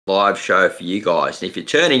live show for you guys. And if you're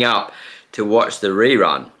turning up to watch the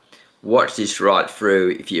rerun, watch this right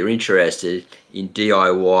through if you're interested in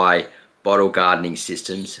DIY bottle gardening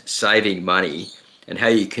systems, saving money, and how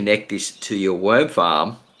you connect this to your worm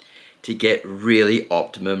farm to get really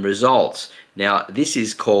optimum results. Now, this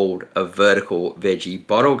is called a vertical veggie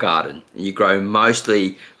bottle garden. You grow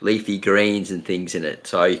mostly leafy greens and things in it.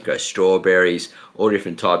 So you can grow strawberries, all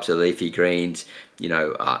different types of leafy greens, you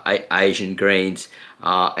know, Asian greens,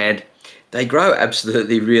 and they grow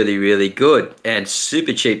absolutely really good and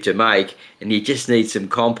super cheap to make, and you just need some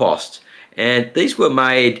compost. And these were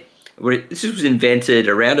made, this was invented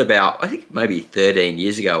around about, I think maybe 13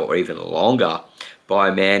 years ago or even longer, by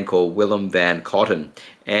a man called Willem Van Cotthem.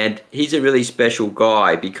 And he's a really special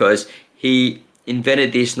guy because he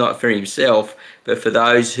invented this not for himself, but for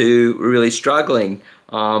those who were really struggling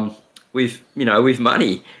with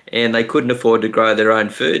money, and they couldn't afford to grow their own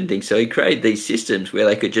food and things. So he created these systems where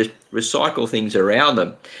they could just recycle things around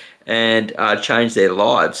them and change their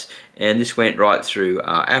lives. And this went right through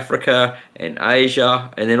Africa and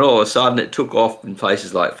Asia, and then all of a sudden it took off in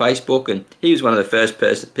places like Facebook, and he was one of the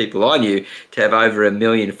first people I knew to have over 1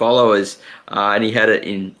 million followers, and he had it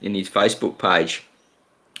in his Facebook page.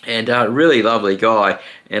 And a really lovely guy,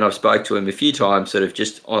 and I've spoke to him a few times sort of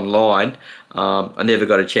just online. I never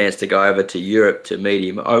got a chance to go over to Europe to meet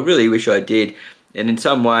him. I really wish I did, and in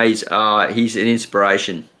some ways he's an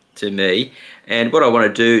inspiration to me. And what I want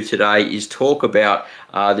to do today is talk about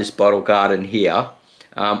this bottle garden here.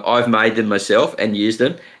 I've made them myself and used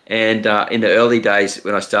them, and in the early days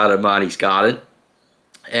when I started Marnie's Garden.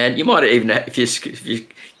 And you might even, if you're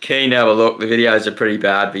keen to have a look, the videos are pretty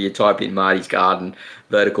bad, but you type in Marnie's Garden,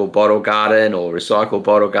 vertical bottle garden or recycled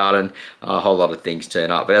bottle garden, a whole lot of things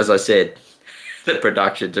turn up. But as I said, the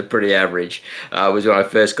productions are pretty average. It was when I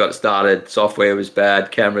first got started. Software was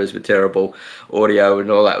bad, cameras were terrible, audio and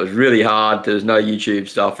all that was really hard. There was no YouTube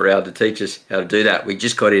stuff around to teach us how to do that. We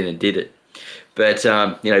just got in and did it. But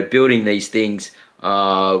you know, building these things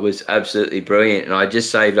was absolutely brilliant, and I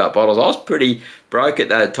just saved up bottles. I was pretty broke at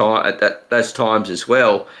that time, at those times as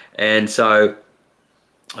well, and so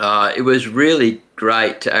it was really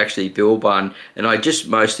great to actually build one. And I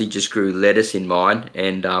mostly just grew lettuce in mine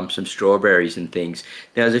and some strawberries and things.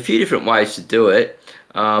 Now there's a few different ways to do it.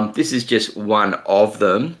 This is just one of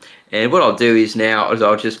them, and what I'll do is now is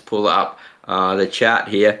I'll just pull up the chat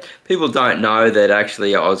here. People don't know that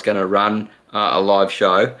actually I was going to run a live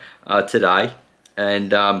show today,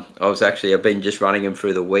 and I've been just running them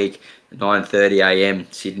through the week, 9:30 AM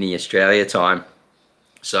Sydney, Australia time.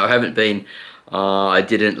 So I haven't been, I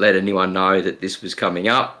didn't let anyone know that this was coming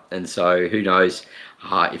up, and so who knows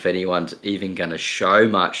if anyone's even going to show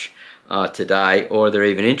much today, or they're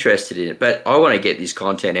even interested in it. But I want to get this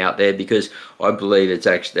content out there because I believe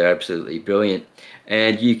they're absolutely brilliant.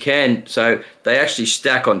 And you can, so they actually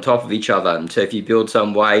stack on top of each other. And so if you build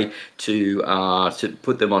some way to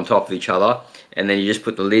put them on top of each other, and then you just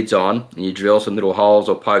put the lids on and you drill some little holes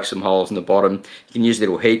or poke some holes in the bottom. You can use a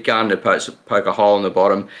little heat gun to poke a hole in the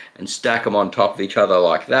bottom and stack them on top of each other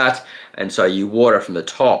like that. And so you water from the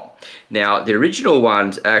top. Now the original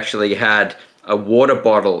ones actually had a water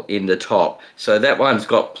bottle in the top. So that one's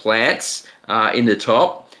got plants in the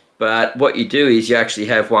top. But what you do is you actually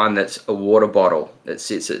have one that's a water bottle that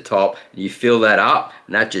sits at the top. And you fill that up,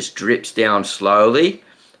 and that just drips down slowly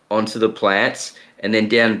onto the plants. And then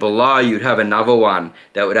down below you'd have another one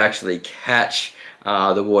that would actually catch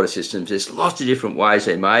the water systems. There's lots of different ways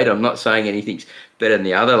they're made. I'm not saying anything's better than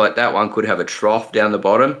the other. Like that one could have a trough down the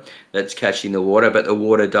bottom that's catching the water, but the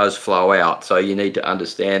water does flow out. So you need to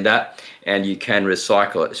understand that, and you can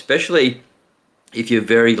recycle it, especially if you're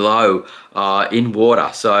very low in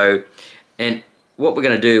water. So, and what we're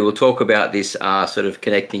going to do, we'll talk about this sort of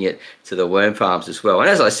connecting it to the worm farms as well. And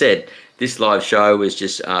as I said, this live show was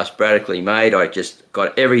just sporadically made. I just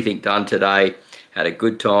got everything done today. Had a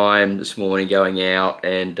good time this morning going out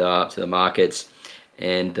and to the markets.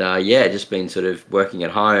 And yeah, just been sort of working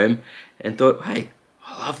at home and thought, hey,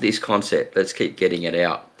 I love this concept. Let's keep getting it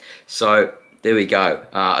out. So there we go.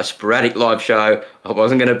 A sporadic live show. I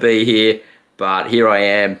wasn't going to be here, but here I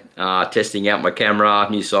am testing out my camera,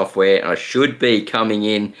 new software, and I should be coming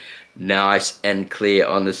in nice and clear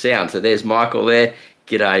on the sound. So there's Michael there.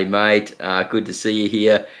 G'day, mate. Good to see you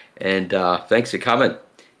here, and thanks for coming.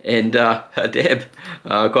 And Deb,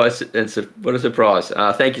 guys, what a surprise.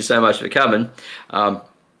 Thank you so much for coming.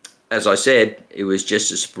 As I said, it was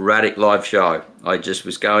just a sporadic live show. I just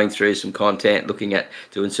was going through some content, looking at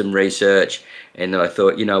doing some research, and I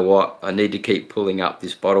thought, you know what, I need to keep pulling up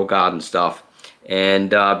this bottle garden stuff. And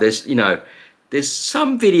there's, you know, there's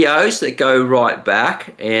some videos that go right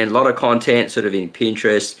back, and a lot of content sort of in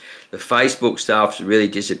Pinterest. The Facebook stuff's really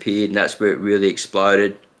disappeared, and that's where it really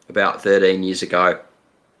exploded about 13 years ago.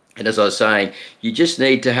 And as I was saying, you just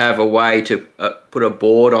need to have a way to put a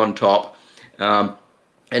board on top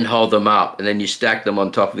and hold them up, and then you stack them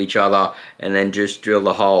on top of each other and then just drill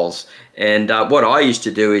the holes. And what I used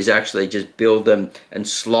to do is actually just build them and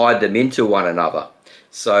slide them into one another.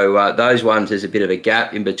 So those ones, there's a bit of a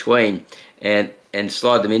gap in between, and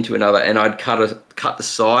slide them into another, and I'd cut the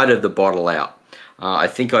side of the bottle out. I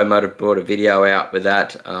think I might have brought a video out with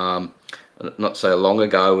that not so long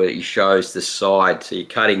ago, where it shows the side. So you're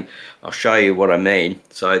cutting, I'll show you what I mean.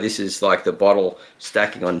 So this is like the bottle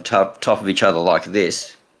stacking on top of each other like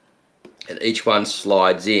this, and each one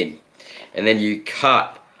slides in, and then you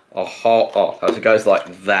cut a hole. Oh, so it goes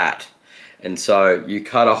like that, and so you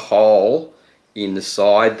cut a hole in the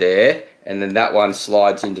side there, and then that one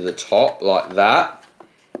slides into the top like that,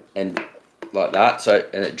 and like that. So,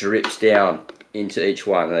 and it drips down into each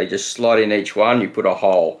one. And they just slide in each one. You put a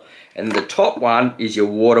hole, and the top one is your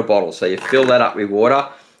water bottle. So you fill that up with water.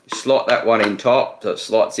 You slot that one in top, so it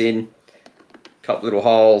slots in. A couple little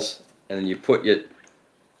holes, and then you put your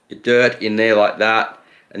dirt in there like that,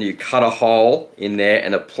 and you cut a hole in there,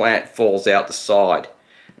 and a plant falls out the side.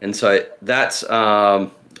 And so that's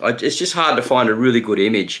it's just hard to find a really good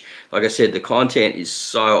image. Like I said, the content is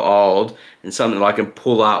so old, and something I can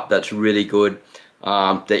pull up that's really good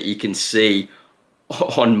that you can see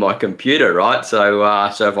on my computer, right? So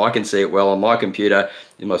so if I can see it well on my computer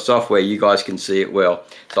in my software, you guys can see it well.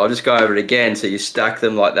 So I'll just go over it again. So you stack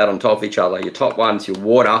them like that on top of each other. Your top one's your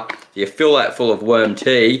water. You fill that full of worm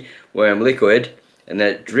tea, worm liquid, and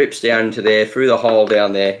then it drips down into there, through the hole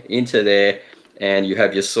down there, into there, and you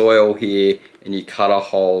have your soil here, and you cut a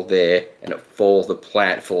hole there, and the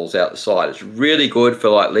plant falls out the side. It's really good for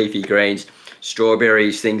like leafy greens,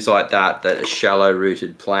 strawberries, things like that are shallow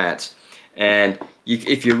rooted plants. And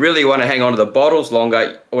if you really want to hang on to the bottles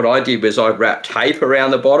longer, what I did was I wrapped tape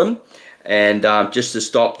around the bottom, and just to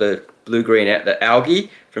stop the blue-green, the algae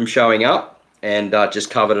from showing up, and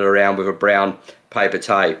just covered it around with a brown paper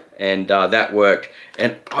tape, and that worked.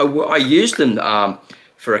 And I used them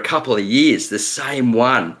for a couple of years, the same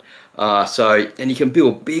one. And you can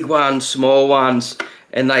build big ones, small ones,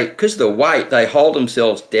 and because of the weight, they hold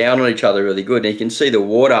themselves down on each other really good. And you can see the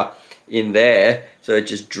water in there, so it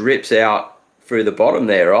just drips out through the bottom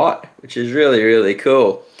there, right? Which is really, really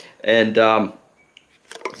cool. And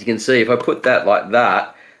as you can see, if I put that like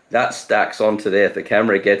that, that stacks onto there, if the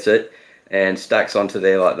camera gets it, and stacks onto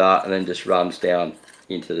there like that, and then just runs down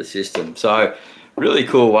into the system. So really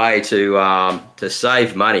cool way to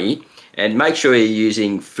save money. And make sure you're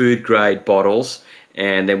using food grade bottles,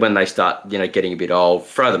 and then when they start getting a bit old,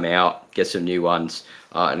 throw them out, get some new ones,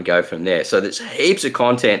 and go from there. So there's heaps of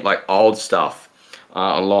content like old stuff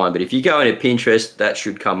online, but if you go into Pinterest, that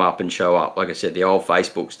should come up and show up. Like I said, the old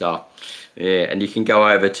Facebook stuff. Yeah, and you can go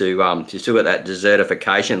over to you still got that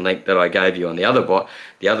desertification link that I gave you on the other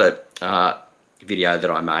video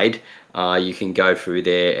that I made. You can go through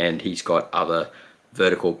there, and he's got other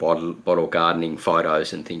vertical bottle gardening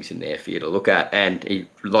photos and things in there for you to look at, and a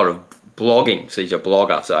lot of blogging. So he's a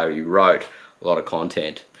blogger, so he wrote a lot of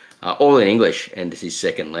content, all in English, and it's his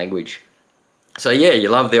second language. So yeah, you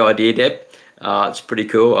love the idea, Deb. It's pretty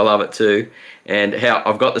cool. I love it too. And how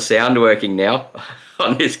I've got the sound working now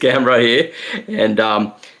on this camera here,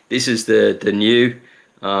 and this is the new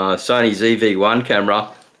Sony ZV-1 camera,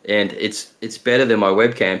 and it's better than my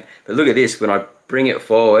webcam. But look at this, when I bring it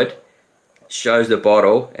forward, shows the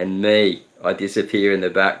bottle, and I disappear in the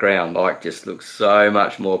background. Like, just looks so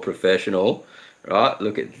much more professional, right?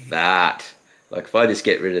 Look at that. Like, if I just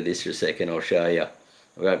get rid of this for a second, I'll show you. I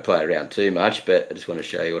won't play around too much, but I just want to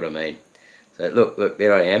show you what I mean. So look,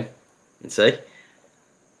 there I am. You can see,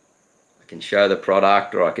 I can show the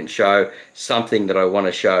product, or I can show something that I want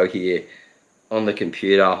to show here on the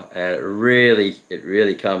computer, and it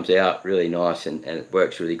really comes out really nice, and it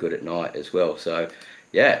works really good at night as well. So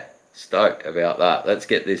yeah, stoked about that. Let's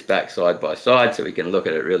get this back side by side so we can look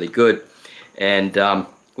at it really good. And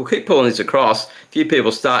we'll keep pulling this across. A few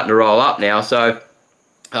people starting to roll up now, so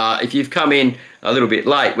if you've come in a little bit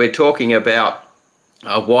late, we're talking about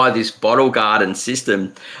why this bottle garden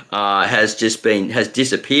system has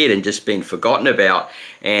disappeared and just been forgotten about.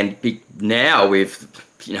 And now with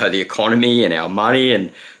the economy and our money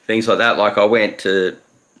and things like that, like I went to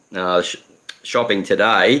shopping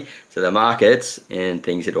today to the markets, and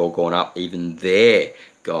things had all gone up even there,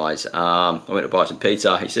 guys. I went to buy some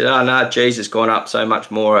pizza. He said, oh no, cheese has gone up so much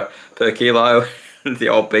more per kilo. The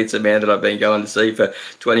old pizza man that I've been going to see for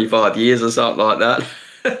 25 years or something like that.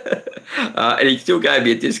 And he still gave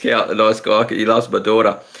me a discount, the nice guy, because he loves my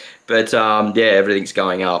daughter. But yeah, everything's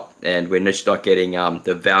going up, and we're just not getting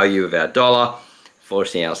the value of our dollar.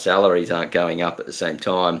 Fortunately, our salaries aren't going up at the same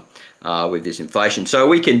time with this inflation. So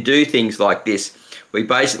we can do things like this. We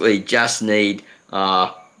basically just need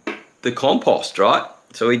the compost, right?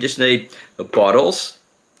 So we just need the bottles,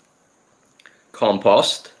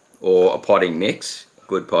 compost, or a potting mix,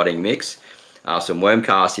 good potting mix, some worm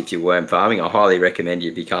casts if you're worm farming. I highly recommend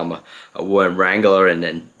you become a worm wrangler and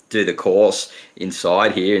then do the course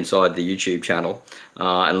inside the YouTube channel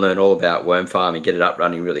and learn all about worm farming, get it up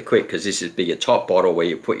running really quick, because this is bigger top bottle where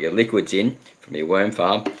you put your liquids in from your worm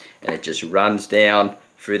farm, and it just runs down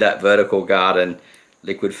through that vertical garden,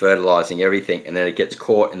 liquid fertilizing everything, and then it gets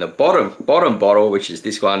caught in the bottom bottle, which is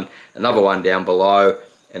this one, another one down below,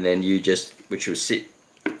 and then you just, which will sit,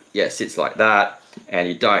 yeah, sits like that, and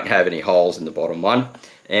you don't have any holes in the bottom one.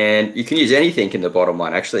 And you can use anything in the bottom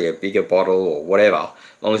one, actually, a bigger bottle or whatever,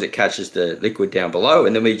 as long as it catches the liquid down below.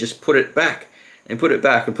 And then we just put it back and put it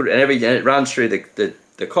back and put it, and it runs through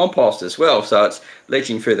the compost as well. So it's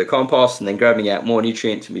leaching through the compost and then grabbing out more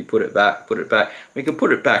nutrients, and we put it back. We can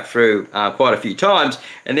put it back through quite a few times,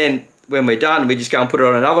 and then when we're done, we just go and put it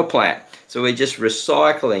on another plant. So we're just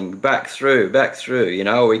recycling back through, you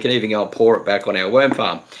know. We can even go and pour it back on our worm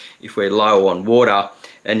farm if we're low on water.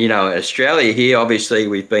 And, you know, in Australia here, obviously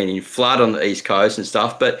we've been in flood on the east coast and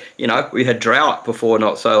stuff, but, you know, we had drought before,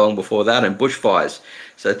 not so long before that, and bushfires.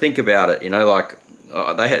 So think about it, you know, like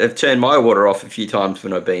they have turned my water off a few times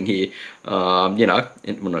when I've been here. You know,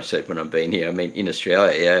 when I said when I've been here, I mean in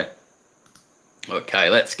Australia, yeah. Okay,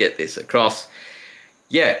 let's get this across.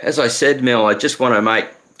 Yeah, as I said, Mel, I just want to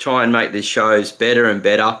try and make these shows better and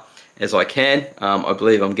better as I can. I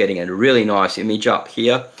believe I'm getting a really nice image up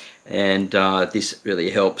here, and this really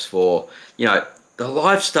helps for, you know, the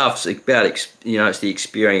live stuff's about, you know, it's the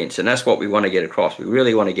experience, and that's what we want to get across. We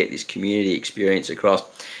really want to get this community experience across,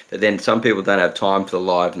 but then some people don't have time for the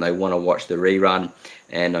live and they want to watch the rerun,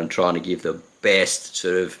 and I'm trying to give the best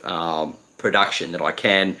sort of production that I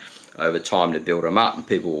can over time to build them up, and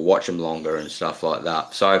people will watch them longer and stuff like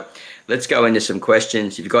that. So let's go into some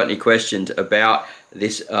questions. If you've got any questions about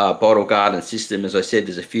this bottle garden system, as I said,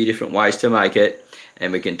 there's a few different ways to make it,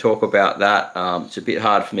 and we can talk about that. It's a bit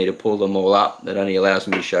hard for me to pull them all up. That only allows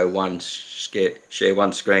me to show share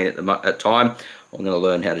one screen at a time. I'm going to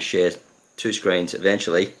learn how to share 2 screens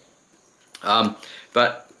eventually.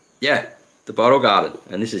 But yeah, the bottle garden,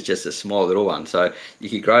 and this is just a small little one. So you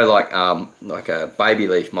could grow like a baby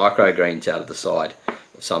leaf microgreens out of the side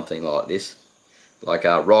of something like this, like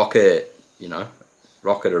a rocket, you know,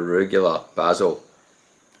 rocket arugula, basil.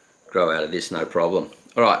 Grow out of this, no problem.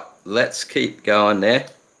 All right, let's keep going there.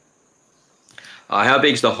 How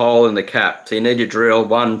big's the hole in the cap? So you need to drill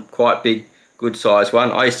one quite big, good size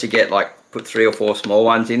one. I used to get like, put 3 or 4 small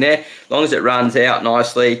ones in there. As long as it runs out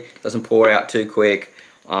nicely, doesn't pour out too quick.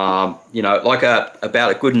 You know, like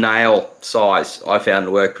about a good nail size, I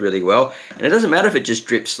found worked really well. And it doesn't matter if it just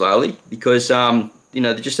drips slowly, because you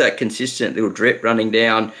know, just that consistent little drip running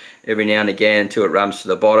down every now and again until it runs to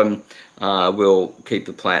the bottom will keep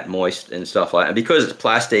the plant moist and stuff like that. And because it's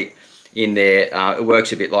plastic in there, it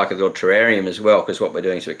works a bit like a little terrarium as well, because what we're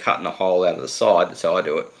doing is we're cutting a hole out of the side. That's how I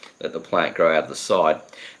do it, let the plant grow out of the side.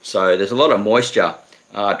 So there's a lot of moisture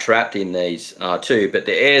trapped in these too, but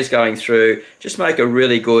the air's going through. Just make a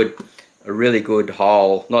really good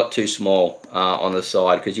hole, not too small on the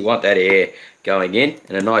side, because you want that air going in,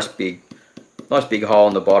 and a nice big hole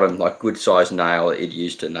in the bottom, like good sized nail that you'd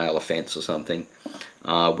use to nail a fence or something,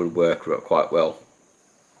 would work quite well.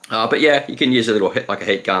 But yeah, you can use a little like a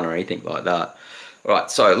heat gun or anything like that. All right,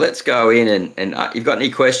 so let's go in, and you've got any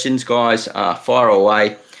questions, guys, fire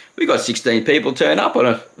away. We got 16 people turn up on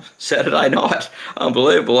a Saturday night.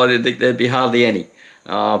 Unbelievable. I didn't think there'd be hardly any.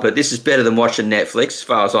 But this is better than watching Netflix as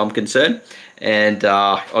far as I'm concerned. And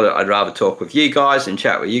I'd rather talk with you guys and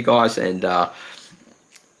chat with you guys and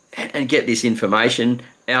get this information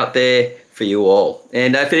out there for you all.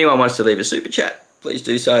 And if anyone wants to leave a super chat, please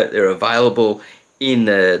do so. They're available in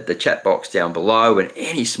the chat box down below, and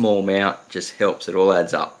any small amount just helps. It all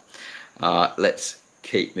adds up. Let's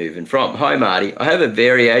keep moving. From hi Marty, I have a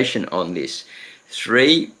variation on this.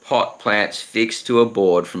 3 pot plants fixed to a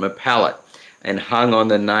board from a pallet and hung on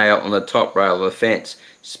the nail on the top rail of the fence,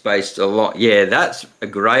 spaced a lot. Yeah, that's a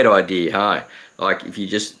great idea, huh? Like if you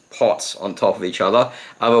just pots on top of each other.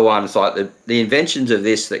 Other ones, like the inventions of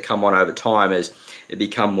this that come on over time as it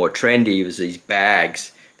become more trendy, was these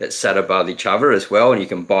bags that sat above each other as well, and you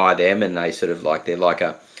can buy them, and they sort of like, they're like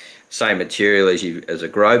a same material as a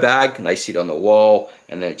grow bag, and they sit on the wall,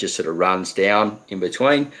 and then it just sort of runs down in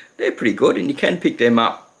between. They're pretty good, and you can pick them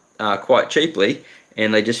up quite cheaply,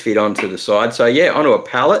 and they just fit onto the side. So yeah, onto a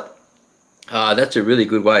pallet. That's a really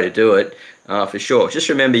good way to do it, for sure. Just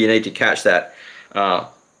remember, you need to catch that,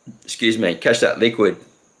 catch that liquid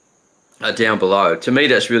down below. To me,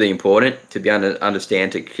 that's really important to be able to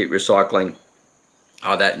understand, to keep recycling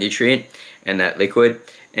that nutrient and that liquid.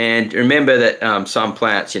 And remember that some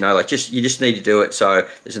plants, you just need to do it so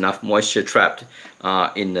there's enough moisture trapped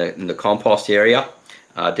in the compost area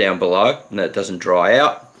down below, and that it doesn't dry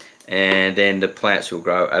out. And then the plants will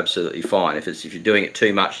grow absolutely fine. If you're doing it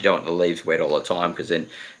too much, you don't want the leaves wet all the time, because then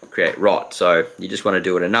you create rot. So you just want to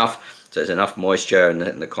do it enough so there's enough moisture, and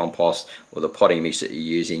the compost or the potting mix that you're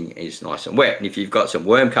using is nice and wet. And if you've got some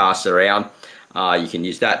worm casts around, you can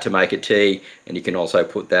use that to make a tea, and you can also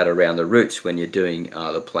put that around the roots when you're doing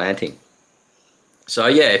the planting. So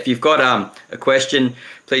yeah, if you've got a question,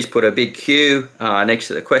 please put a big Q next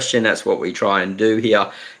to the question. That's what we try and do here,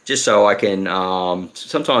 just so I can,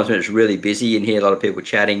 sometimes when it's really busy in here, a lot of people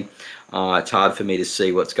chatting, it's hard for me to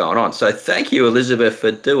see what's going on. So thank you, Elizabeth,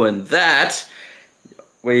 for doing that.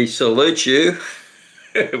 We salute you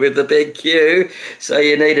with the big Q. So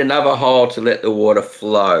you need another hole to let the water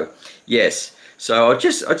flow. Yes. So I'll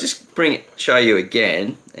just show you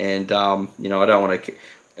again, and I don't want to.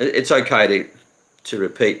 It's okay to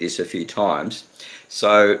repeat this a few times.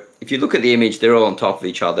 So if you look at the image, they're all on top of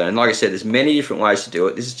each other, and like I said, there's many different ways to do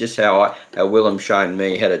it. This is just how Willem's shown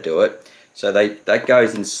me how to do it. So that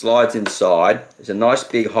goes and slides inside. There's a nice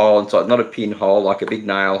big hole inside, not a pinhole, like a big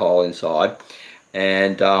nail hole inside,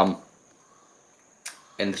 and so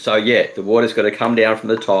yeah, the water's got to come down from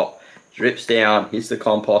the top, drips down, hits the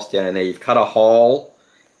compost down there. You've cut a hole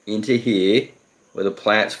into here where the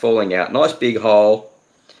plant's falling out. Nice big hole.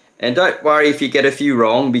 And don't worry if you get a few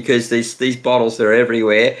wrong, because these bottles are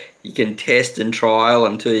everywhere. You can test and trial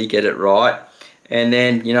until you get it right. And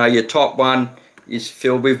then, your top one is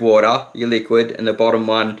filled with water, your liquid, and the bottom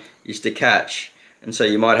one is to catch. And so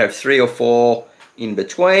you might have 3 or 4 in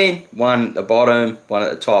between, one at the bottom, one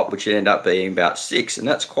at the top, which would end up being about 6. And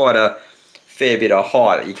that's quite a fair bit of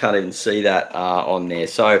height. You can't even see that on there.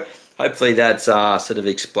 So hopefully that's sort of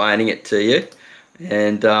explaining it to you.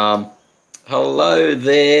 And hello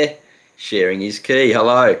there, sharing is key.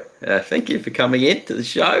 Hello, thank you for coming in to the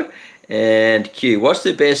show. And Q, what's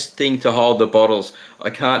the best thing to hold the bottles? I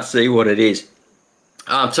can't see what it is.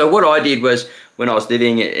 So what I did was, when I was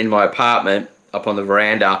living in my apartment up on the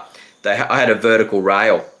veranda, I had a vertical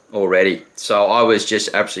rail already. So I was just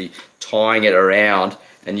absolutely tying it around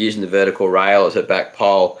and using the vertical rail as a back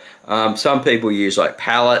pole. Some people use like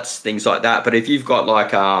pallets, things like that. But if you've got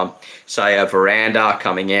like, say, a veranda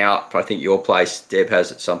coming out, I think your place, Deb,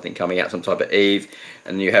 has something coming out, some type of eave,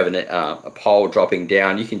 and you have a pole dropping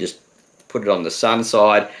down, you can just put it on the sun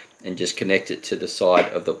side and just connect it to the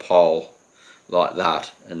side of the pole like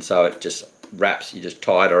that. And so it just wraps, you just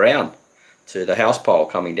tie it around to the house pole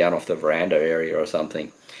coming down off the veranda area or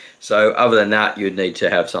something. So other than that, you'd need to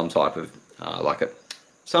have some type of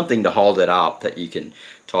something to hold it up that you can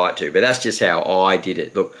tie it to. But that's just how I did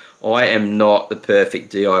it. Look, I am not the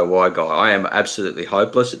perfect DIY guy. I am absolutely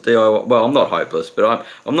hopeless at DIY. Well, I'm not hopeless, but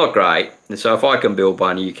I'm not great. And so if I can build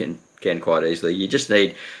one, you can quite easily. You just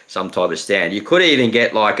need some type of stand. You could even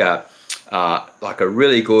get like a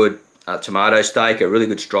really good tomato stake, a really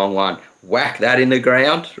good strong one. Whack that in the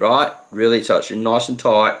ground, right? Really touch it nice and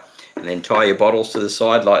tight, and then tie your bottles to the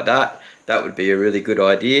side like that. That would be a really good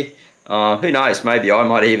idea. Who knows, maybe I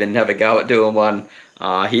might even have a go at doing one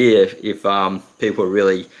here if people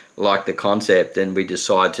really like the concept and we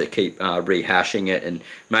decide to keep rehashing it, and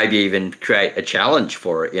maybe even create a challenge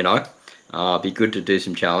for it, be good to do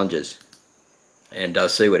some challenges and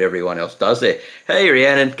see what everyone else does there. Hey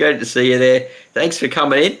Rhiannon, good to see you there. Thanks for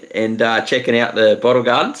coming in and checking out the bottle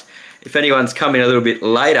gardens. If anyone's coming a little bit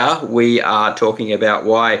later, we are talking about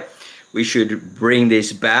why we should bring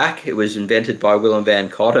this back. It was invented by Willem Van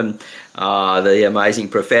Cotthem, the amazing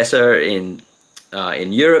professor in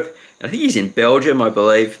Europe. I think he's in Belgium, I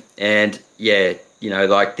believe. And yeah,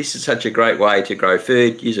 this is such a great way to grow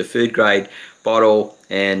food. Use a food grade bottle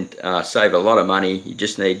and save a lot of money. You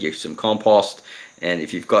just need some compost. And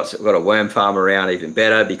if you've got a worm farm around, even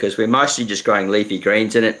better, because we're mostly just growing leafy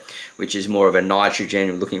greens in it, which is more of a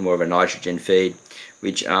nitrogen, looking more of a nitrogen feed,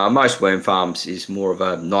 which most worm farms is more of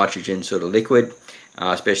a nitrogen sort of liquid,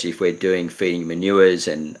 especially if we're feeding manures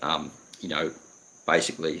and,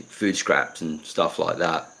 basically food scraps and stuff like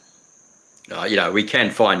that. We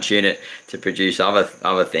can fine tune it to produce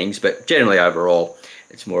other things, but generally overall,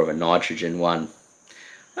 it's more of a nitrogen one.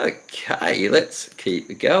 Okay, let's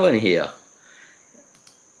keep going here.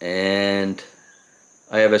 And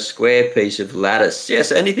I have a square piece of lattice.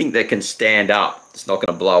 Yes, anything that can stand up, it's not going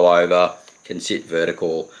to blow over, can sit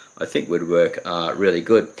vertical, I think would work really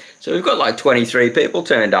good. So we've got like 23 people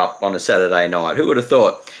turned up on a Saturday night. Who would have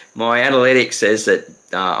thought? My analytics says that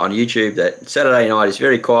on YouTube that Saturday night is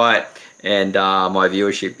very quiet and my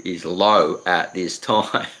viewership is low at this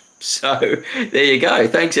time. So there you go.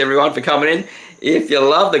 Thanks everyone for coming in. If you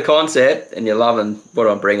love the concept and you're loving what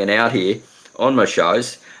I'm bringing out here on my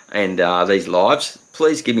shows and these lives,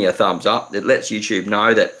 please give me a thumbs up. It lets YouTube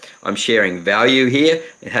know that I'm sharing value here.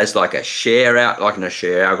 It has like a share out, like a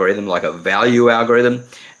share algorithm, like a value algorithm,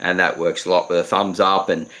 and that works a lot with a thumbs up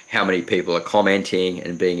and how many people are commenting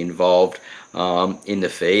and being involved in the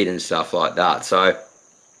feed and stuff like that. So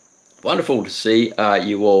wonderful to see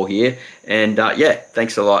you all here, and yeah,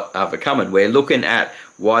 thanks a lot for coming. We're looking at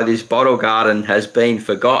why this bottle garden has been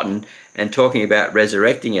forgotten and talking about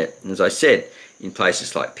resurrecting it. And as I said, in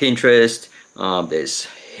places like Pinterest, there's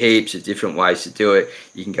heaps of different ways to do it.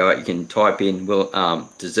 You can go out, you can type in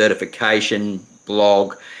desertification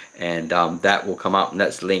blog, and that will come up, and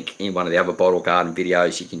that's linked in one of the other bottle garden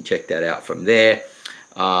videos. You can check that out from there.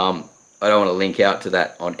 I don't want to link out to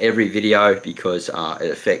that on every video because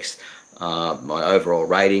it affects my overall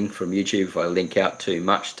rating from YouTube if I link out too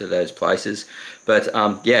much to those places. But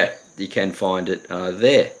yeah, you can find it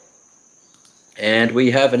there. And we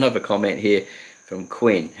have another comment here from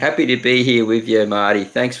Quinn. Happy to be here with you, Marty.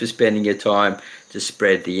 Thanks for spending your time to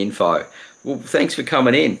spread the info. Well, thanks for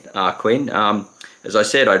coming in, Quinn. As I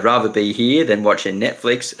said, I'd rather be here than watching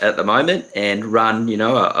Netflix at the moment and run, you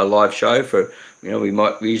know, a live show for, you know, we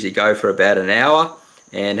usually go for about an hour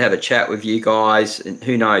and have a chat with you guys, and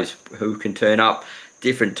who knows who can turn up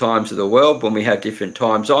different times of the world when we have different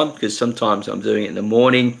times on, because sometimes I'm doing it in the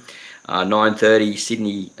morning, 9:30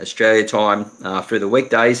 Sydney, Australia time through the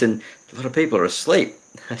weekdays, and a lot of people are asleep.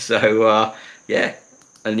 So yeah,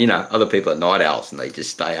 and you know, other people are night owls and they just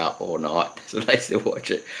stay up all night, so they still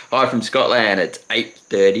watch it. Hi from Scotland. It's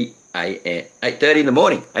 8:30 a.m. 8:30 in the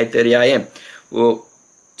morning, 8:30 a.m. Well,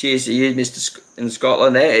 cheers to you, Mr. in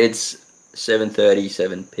Scotland there. It's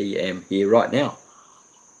 7:37 p.m. here right now.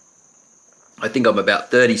 I think I'm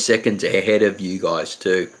about 30 seconds ahead of you guys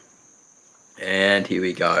too. And here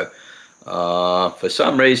we go. For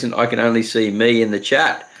some reason, I can only see me in the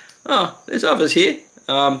chat. Oh, there's others here.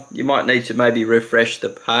 You might need to maybe refresh the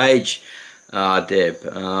page, Deb.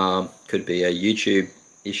 Could be a YouTube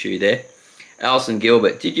issue there. Alison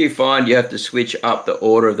Gilbert, did you find you have to switch up the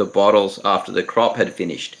order of the bottles after the crop had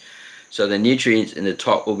finished? So the nutrients in the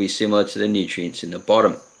top will be similar to the nutrients in the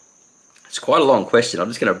bottom. It's quite a long question. I'm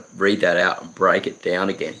just going to read that out and break it down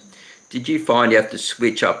again. Did you find you have to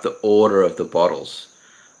switch up the order of the bottles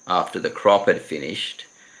after the crop had finished?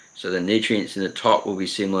 So the nutrients in the top will be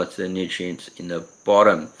similar to the nutrients in the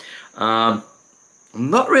bottom. I'm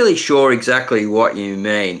not really sure exactly what you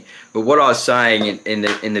mean, but what I was saying in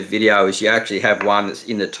the video is you actually have one that's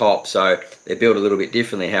in the top, so they're built a little bit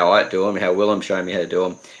differently how I do them, how Willem showed me how to do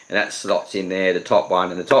them, and that slots in there, the top one,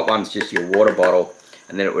 and the top one's just your water bottle,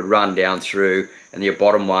 and then it would run down through, and your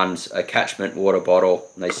bottom one's a catchment water bottle,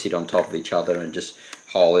 and they sit on top of each other and just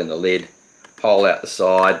hole in the lid, hole out the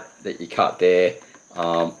side that you cut there,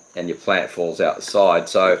 and your plant falls out the side.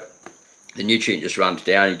 So the nutrient just runs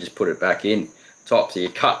down, you just put it back in top. So you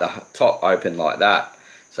cut the top open like that,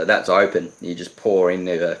 so that's open, you just pour in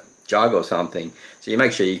a jug or something. So you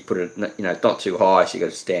make sure you put it, you know, not too high, so you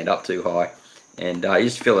got to stand up too high, and you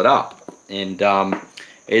just fill it up, and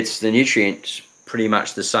it's the nutrients pretty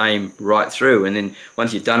much the same right through. And then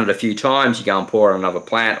once you've done it a few times, you go and pour on another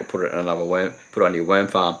plant or put it in another worm, put it on your worm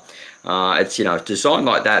farm. It's, you know, designed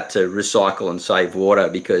like that to recycle and save water,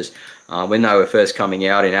 because when they were first coming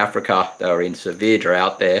out in Africa, they were in severe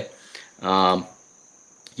drought there.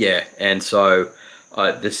 Yeah, and so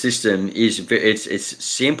the system is, it's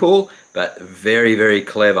simple but very, very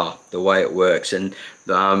clever the way it works. And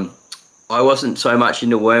I wasn't so much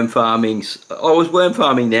into worm farming. I was worm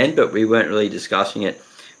farming then, but we weren't really discussing it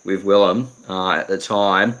with Willem at the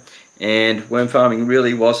time. And worm farming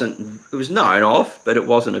really wasn't, it was known of, but it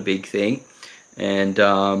wasn't a big thing. And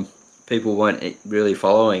people weren't really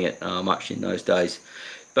following it much in those days.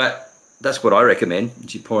 But that's what I recommend,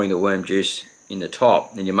 is you're pouring the worm juice in the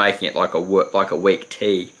top, and you're making it like a weak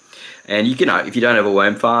tea. And you can, if you don't have a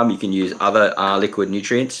worm farm, you can use other liquid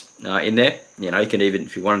nutrients in there. You know, you can even,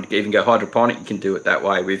 if you wanted to even go hydroponic, you can do it that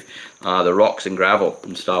way with the rocks and gravel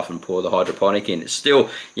and stuff, and pour the hydroponic in. It's still,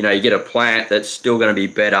 you know, you get a plant that's still going to be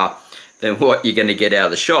better than what you're going to get out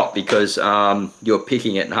of the shop, because you're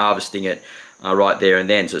picking it and harvesting it right there and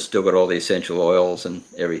then. So it's still got all the essential oils and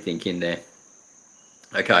everything in there.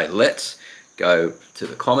 Okay, let's go to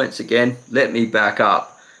the comments again. Let me back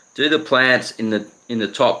up. Do the plants in the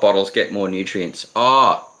top bottles get more nutrients?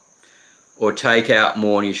 Or take out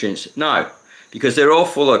more nutrients? No, because they're all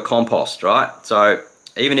full of compost, right? So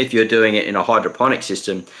even if you're doing it in a hydroponic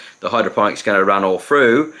system, the hydroponic's going to run all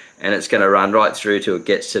through, and it's going to run right through till it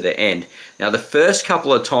gets to the end. Now the first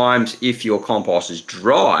couple of times, if your compost is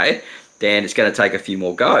dry, then it's going to take a few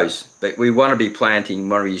more goes. But we want to be planting, we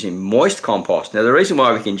want to be using moist compost. Now the reason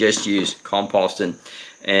why we can just use compost and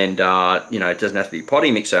you know, it doesn't have to be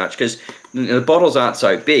potting mix so much, because the bottles aren't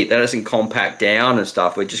so big, that doesn't compact down and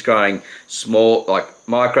stuff. We're just growing small, like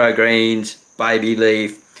microgreens, baby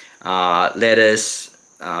leaf, lettuce,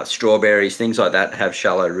 strawberries, things like that have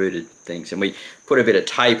shallow rooted things, and we put a bit of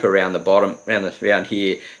tape around the bottom, around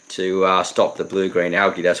here, to stop the blue-green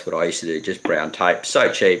algae. That's what I used to do, just brown tape.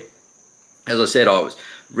 So cheap. As I said, I was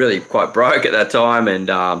really quite broke at that time, and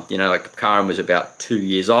you know, like Karen was about 2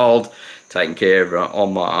 years old, taking care of her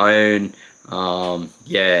on my own.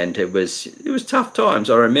 Yeah, and it was tough times,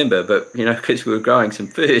 I remember, but you know, because we were growing some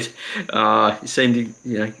food, it seemed to,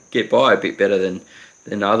 you know, get by a bit better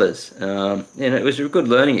than others. And it was a good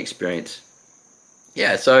learning experience.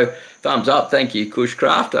 Yeah, so thumbs up, thank you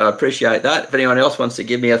Cushcraft, I appreciate that. If anyone else wants to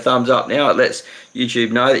give me a thumbs up now, it lets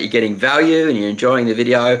YouTube know that you're getting value and you're enjoying the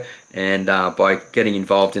video, and by getting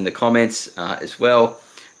involved in the comments as well,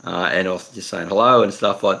 and also just saying hello and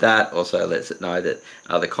stuff like that, also lets it know that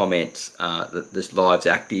the comments, that this live's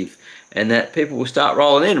active, and that people will start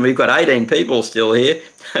rolling in. We've got 18 people still here,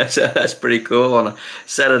 so that's pretty cool on a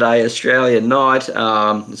Saturday Australian night.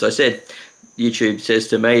 As I said, YouTube says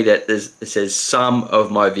to me that it says some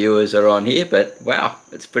of my viewers are on here, but wow,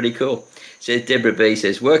 it's pretty cool. Says Deborah B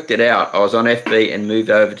says, worked it out. I was on FB and moved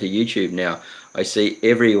over to YouTube now. I see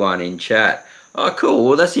everyone in chat. Oh, cool.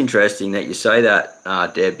 Well, that's interesting that you say that,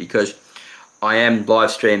 Deb, because I am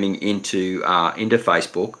live streaming into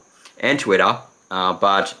Facebook and Twitter,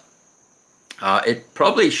 but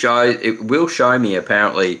it will show me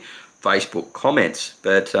apparently Facebook comments,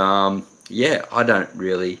 but yeah, I don't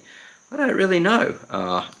really know,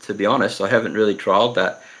 to be honest. I haven't really trialed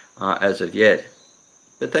that as of yet,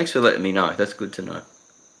 but thanks for letting me know. That's good to know.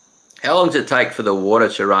 How long does it take for the water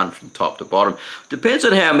to run from top to bottom? Depends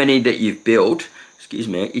on how many that you've built. Excuse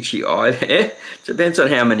me, itchy eye there. Depends on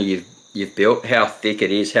how many you've built, how thick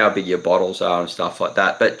it is, how big your bottles are and stuff like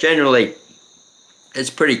that. But generally, it's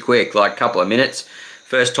pretty quick, like a couple of minutes.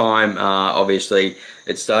 First time, obviously,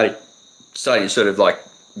 it's starting to sort of like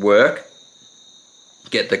work.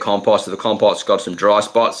 Get the compost. If the compost's got some dry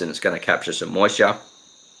spots, and it's going to capture some moisture.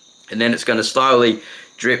 And then it's going to slowly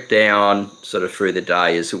drip down sort of through the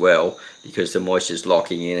day as well, because the moisture is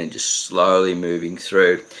locking in and just slowly moving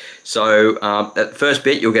through. So at the first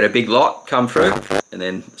bit you'll get a big lot come through, and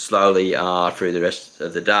then slowly through the rest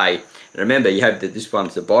of the day. And remember, you have this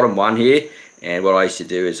one's the bottom one here, and what I used to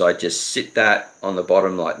do is I just sit that on the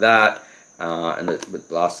bottom like that, and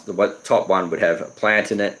the top one would have a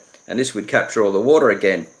plant in it, and this would capture all the water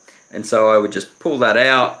again. And so I would just pull that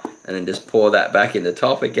out and then just pour that back in the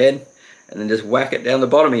top again, and then just whack it down the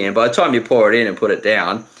bottom again. By the time you pour it in and put it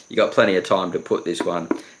down, you got plenty of time to put this one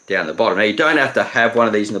down the bottom. Now you don't have to have one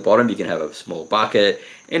of these in the bottom. You can have a small bucket,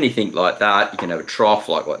 anything like that. You can have a trough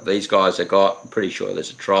like what these guys have got. I'm pretty sure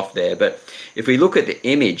there's a trough there. But if we look at the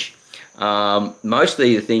image,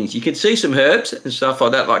 mostly the things, you can see some herbs and stuff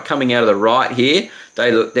like that, like coming out of the right here.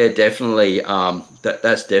 They're definitely,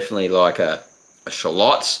 that's definitely like a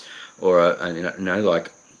shallots, or you know,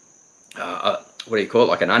 like what do you call it,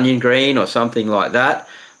 like an onion green or something like that.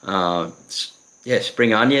 Yeah,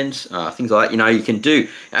 spring onions, things like that. You know, you can do,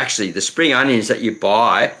 actually, the spring onions that you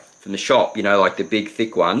buy from the shop, you know, like the big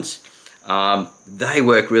thick ones, they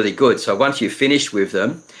work really good. So once you've finished with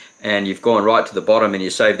them and you've gone right to the bottom and you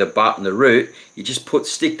save the butt and the root, you just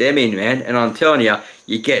stick them in, man, and I'm telling you,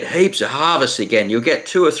 you get heaps of harvests again. You'll get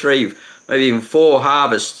 2 or 3, maybe even 4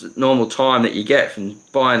 harvests normal time that you get from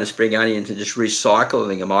buying the spring onions and just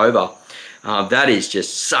recycling them over. That is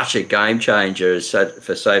just such a game changer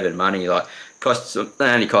for saving money. Like,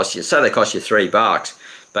 they only cost you, say they cost you $3,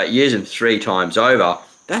 but use them 3 times over,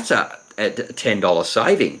 that's a $10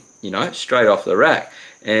 saving, you know, straight off the rack.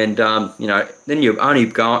 And you know, then you're only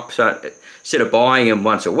going, so instead of buying them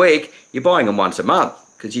once a week, you're buying them once a month,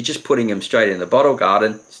 because you're just putting them straight in the bottle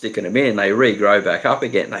garden, sticking them in, they regrow back up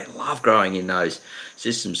again. They love growing in those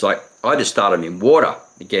systems. Like, I just start them in water.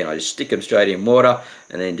 Again, I just stick them straight in water,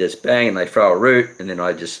 and then just bang, and they throw a root, and then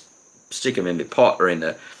I just stick them in the pot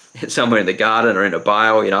or somewhere in the garden or in a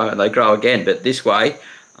bale, you know, and they grow again. But this way,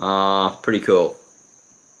 pretty cool.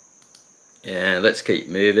 Yeah, let's keep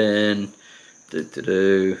moving.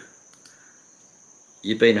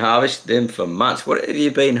 You've been harvesting them for months. What have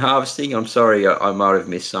you been harvesting? I'm sorry, I might have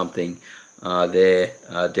missed something there,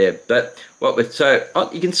 Deb. But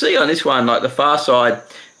you can see on this one, like the far side,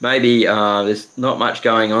 maybe there's not much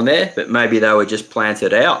going on there, but maybe they were just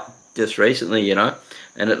planted out just recently, you know.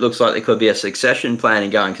 And it looks like there could be a succession planting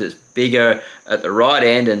going because it's bigger at the right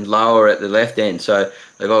end and lower at the left end. So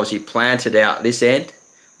they've obviously planted out this end,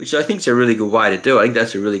 which I think is a really good way to do it. I think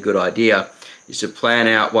that's a really good idea, is to plan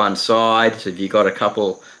out one side. So if you've got a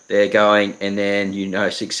couple there going, and then, you know,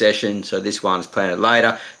 succession, so this one's planted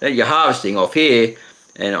later, then you're harvesting off here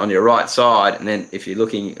and on your right side, and then if you're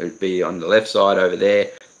looking, it would be on the left side over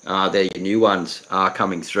there. There your new ones are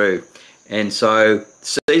coming through. And so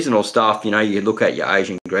seasonal stuff, you know, you look at your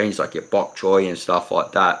Asian greens like your bok choy and stuff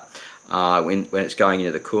like that when it's going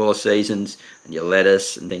into the cooler seasons, and your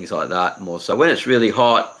lettuce and things like that more. So when it's really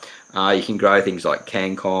hot, you can grow things like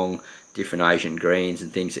kangkong, different Asian greens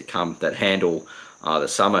and things that handle the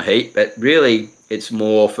summer heat. But really it's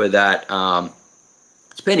more for that,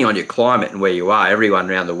 depending on your climate and where you are. Everyone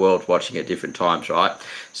around the world watching at different times, right?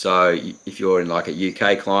 So if you're in like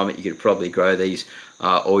a UK climate, you could probably grow these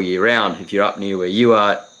all year round. If you're up near where you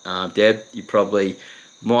are, Deb, you probably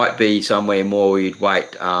might be somewhere more where you'd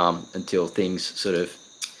wait until things sort of,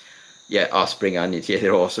 spring onions, yeah,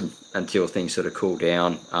 they're awesome, until things sort of cool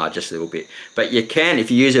down just a little bit. But you can,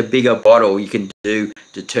 if you use a bigger bottle, you can do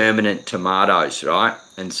determinate tomatoes, right?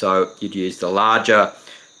 And so you'd use the larger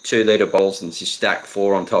 2-litre bottles and just stack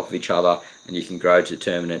 4 on top of each other, and you can grow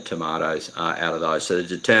determinate tomatoes out of those. So the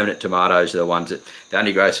determinate tomatoes are the ones that they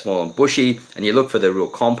only grow small and bushy, and you look for the real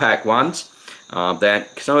compact ones.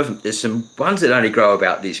 Some of them, there's some ones that only grow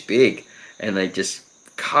about this big, and they just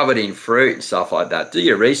covered in fruit and stuff like that. Do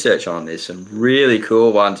your research on them. There's some really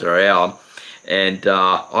cool ones around, and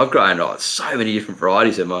I've grown so many different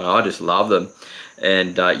varieties of them. I just love them,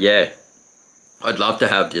 and yeah, I'd love to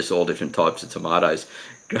have just all different types of tomatoes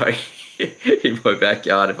growing in my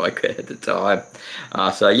backyard if I could at the time.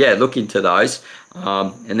 So yeah, look into those,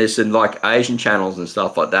 and there's some like Asian channels and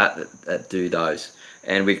stuff like that do those,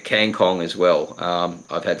 and with kangkong as well.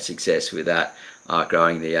 I've had success with that,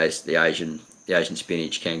 growing the Asian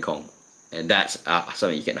spinach kangkong, and that's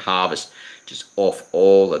something you can harvest just off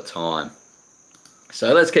all the time.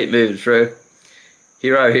 So let's keep moving through.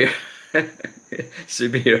 Hero here.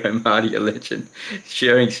 Superhero Marty, a legend.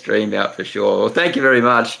 Sharing stream out for sure. Well, thank you very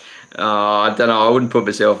much. I don't know, I wouldn't put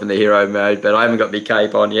myself in the hero mode, but I haven't got my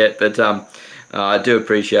cape on yet, but I do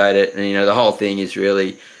appreciate it. And you know, the whole thing is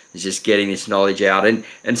really just getting this knowledge out,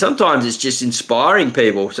 and sometimes it's just inspiring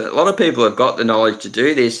people. So a lot of people have got the knowledge to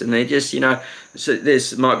do this, and they just, you know, so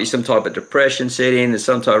there's might be some type of depression set in, there's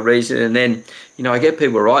some type of reason, and then, you know, I get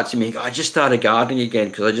people write to me, I just started gardening again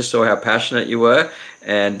because I just saw how passionate you were,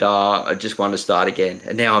 and I just want to start again,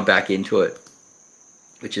 and now I'm back into it,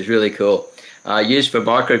 which is really cool. Used for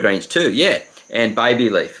microgreens too, yeah, and baby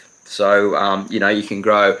leaf. So you know, you can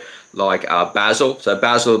grow like basil. So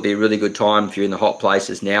basil would be a really good time if you're in the hot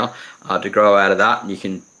places now to grow out of that, and you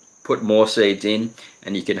can put more seeds in,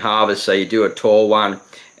 and you can harvest. So you do a tall one,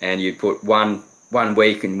 and you put one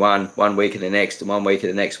week in one week in the next, and 1 week in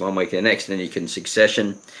the next, 1 week in the next, and then you can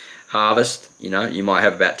succession harvest. You know, you might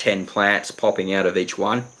have about 10 plants popping out of each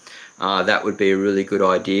one. That would be a really good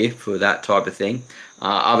idea for that type of thing.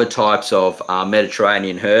 Other types of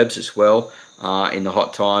Mediterranean herbs as well in the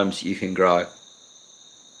hot times you can grow.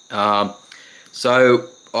 So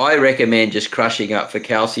I recommend just crushing up for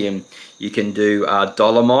calcium. You can do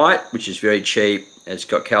dolomite, which is very cheap. It's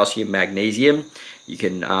got calcium, magnesium. You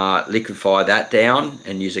can liquefy that down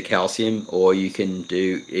and use a calcium, or you can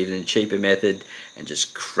do even a cheaper method and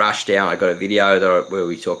just crush down. I got a video where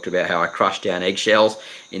we talked about how I crushed down eggshells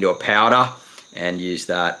into a powder and use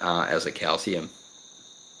that as a calcium.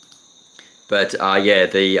 But yeah,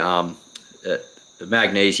 the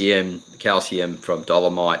magnesium, the calcium from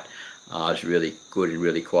dolomite is really good and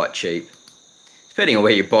really quite cheap, depending on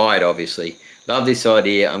where you buy it, obviously. Love this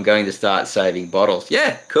idea. I'm going to start saving bottles.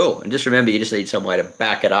 Yeah, cool. And just remember, you just need some way to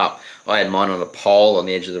back it up. I had mine on a pole on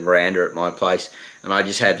the edge of the veranda at my place, and I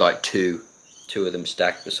just had like two of them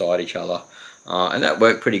stacked beside each other, and that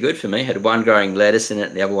worked pretty good for me. Had one growing lettuce in it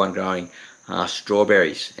and the other one growing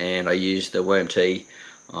strawberries, and I used the worm tea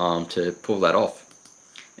to pull that off.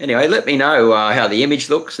 Anyway, let me know how the image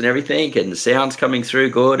looks and everything, and the sound's coming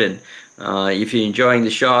through good, and if you're enjoying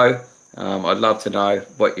the show, I'd love to know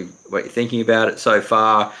what you're thinking about it so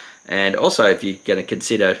far, and also if you're going to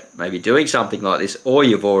consider maybe doing something like this, or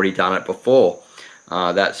you've already done it before.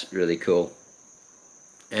 That's really cool.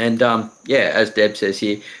 And yeah, as Deb says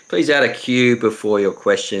here, please add a Q before your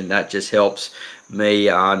question. That just helps me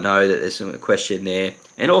know that there's a question there.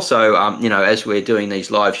 And also, you know, as we're doing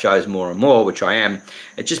these live shows more and more, which I am,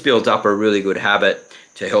 it just builds up a really good habit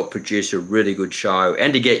to help produce a really good show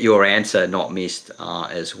and to get your answer not missed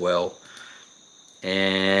as well.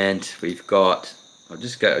 And we've got, I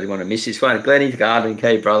don't want to miss this one. Glennie Gardening,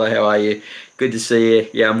 hey brother, how are you? Good to see you.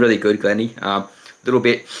 Yeah, I'm really good, Glennie. Little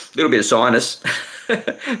bit of sinus,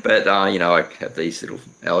 but you know, I have these little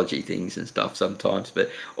allergy things and stuff sometimes,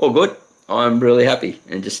 but all good. I'm really happy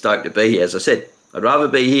and just stoked to be here. As I said, I'd rather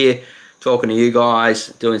be here talking to you guys,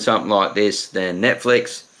 doing something like this than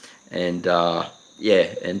Netflix and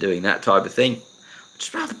yeah, and doing that type of thing. I'd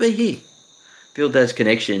just rather be here, build those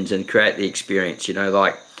connections and create the experience. You know,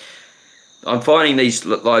 like I'm finding these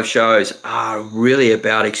live shows are really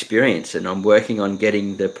about experience, and I'm working on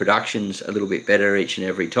getting the productions a little bit better each and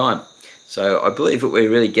every time. So I believe that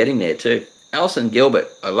we're really getting there too. Alison Gilbert,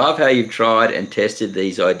 I love how you've tried and tested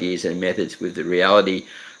these ideas and methods with the reality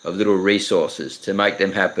of little resources to make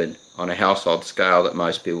them happen on a household scale that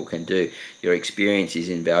most people can do. Your experience is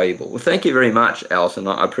invaluable. Well, thank you very much, Alison.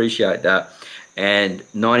 I appreciate that. And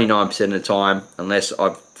 99% of the time, unless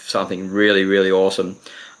I've something really, really awesome,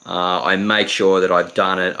 I make sure that I've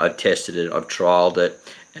done it, I've tested it, I've trialed it,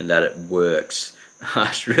 and that it works.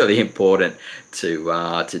 It's really important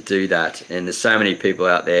to do that. And there's so many people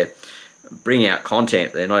out there bringing out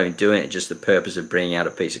content, they're not even doing it just the purpose of bringing out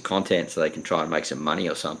a piece of content so they can try and make some money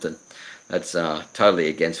or something. That's totally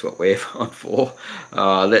against what we're on for.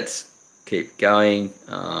 Let's keep going.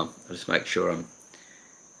 I'll just make sure I'm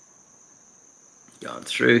going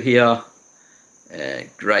through here.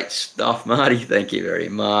 Great stuff, Marty. Thank you very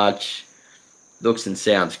much. Looks and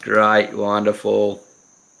sounds great. Wonderful.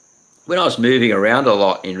 When I was moving around a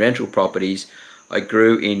lot in rental properties, I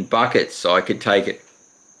grew in buckets so I could take it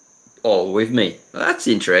all with me. Well, that's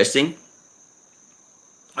interesting.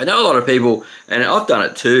 I know a lot of people, and I've done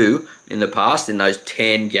it too in the past, in those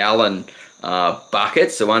 10-gallon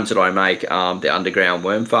buckets, the ones that I make the underground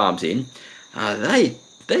worm farms in. They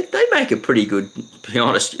make a pretty good, to be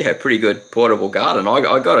honest, yeah, pretty good portable garden. I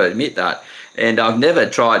got to admit that. And I've never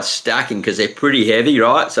tried stacking because they're pretty heavy,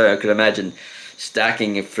 right? So I could imagine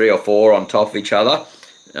stacking 3 or 4 on top of each other.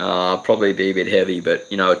 Probably be a bit heavy, but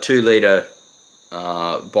you know, a 2-litre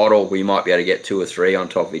bottle, we might be able to get 2 or 3 on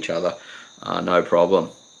top of each other, no problem.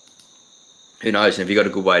 Who knows, and if you've got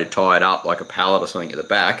a good way to tie it up, like a pallet or something at the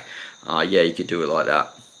back, yeah, you could do it like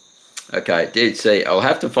that. Okay, did see, I'll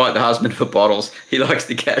have to fight the husband for bottles. He likes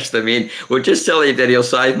to cash them in. We'll just tell him that he'll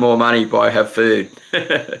save more money by have food.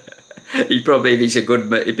 He probably, if he's a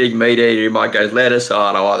big meat eater, he might go, lettuce, oh,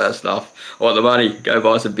 I don't like that stuff. I want the money, go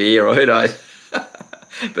buy some beer, or who knows.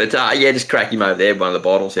 But yeah, just crack him over there with one of the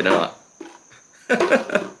bottles, you know.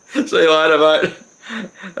 See you later, mate.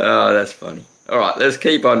 Oh, that's funny. All right, let's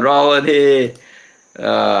keep on rolling here.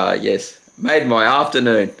 Yes, made my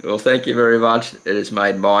afternoon. Well, thank you very much. It has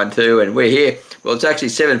made mine too, and we're here. Well, it's actually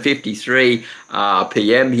 7:53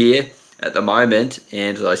 p.m. here at the moment,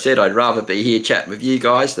 and as I said, I'd rather be here chatting with you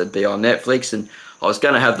guys than be on Netflix, and I was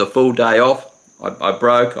going to have the full day off.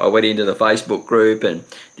 I went into the Facebook group and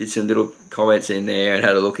did some little comments in there and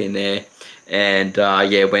had a look in there, and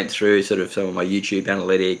yeah, went through sort of some of my YouTube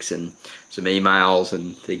analytics and some emails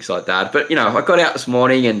and things like that. But you know, I got out this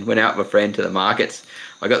morning and went out with a friend to the markets.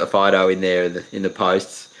 I got the photo in there in the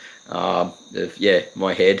posts of, yeah,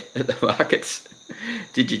 my head at the markets.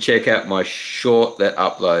 Did you check out my short that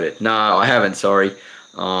uploaded? No, I haven't, sorry.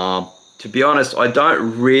 To be honest, I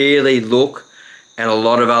don't really look at a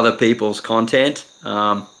lot of other people's content.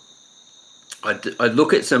 I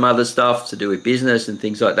look at some other stuff to do with business and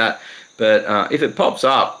things like that, but if it pops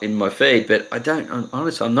up in my feed, but I don't,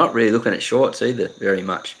 honestly, I'm not really looking at shorts either very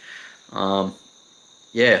much.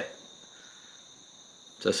 Yeah,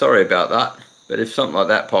 so sorry about that, but if something like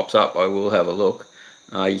that pops up, I will have a look.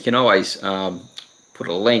 You can always put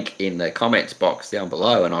a link in the comments box down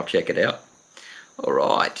below and I'll check it out. All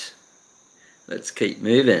right, let's keep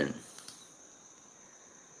moving.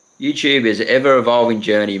 YouTube is an ever-evolving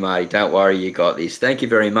journey, mate. Don't worry, you got this. Thank you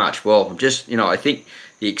very much. Well, just, you know, I think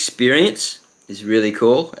the experience is really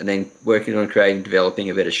cool, and then working on creating and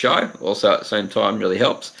developing a better show also at the same time really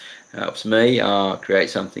helps me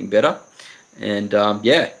create something better. And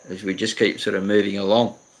yeah, as we just keep sort of moving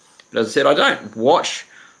along. But as I said, I don't watch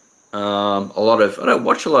a lot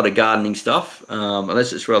of gardening stuff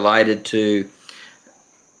unless it's related to,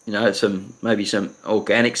 you know, maybe some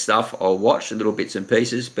organic stuff. I'll watch little bits and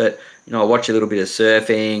pieces, but you know, I'll watch a little bit of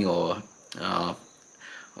surfing, or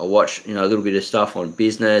I'll watch, you know, a little bit of stuff on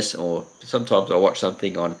business, or sometimes I'll watch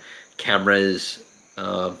something on cameras,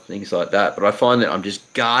 things like that. But I find that I'm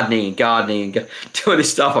just gardening and doing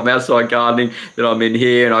this stuff. I'm outside gardening, then I'm in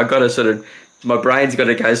here, and I've got to sort of my brain's got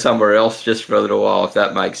to go somewhere else just for a little while, if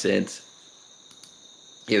that makes sense.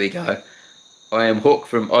 Here we go. I am Hook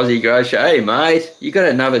from Aussie Grocer. Hey, mate, you got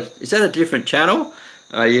another... Is that a different channel?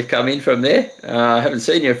 You've come in from there. I haven't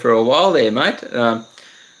seen you for a while there, mate.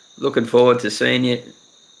 Looking forward to seeing you.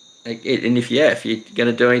 And if you're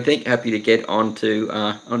going to do anything, happy to get onto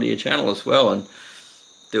your channel as well and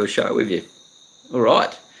do a show with you. All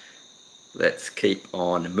right. Let's keep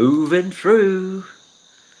on moving through.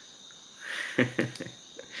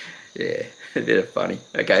 Yeah, a bit of funny.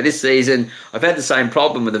 Okay, this season I've had the same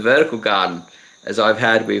problem with the vertical garden as I've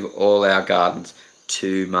had with all our gardens.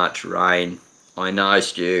 Too much rain. I know,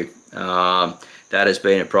 Stu. That has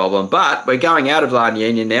been a problem. But we're going out of La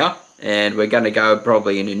Nina now, and we're going to go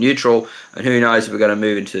probably into neutral. And who knows if we're going to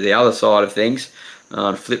move into the other side of things,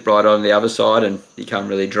 flip right on the other side and become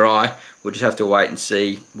really dry. We'll just have to wait and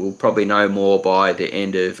see. We'll probably know more by the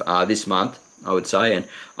end of this month, I would say. And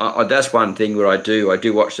that's one thing where I do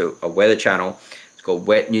watch a weather channel. It's called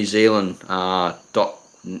Wet New Zealand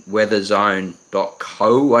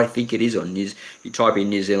weatherzone.co, I think it is, or you type in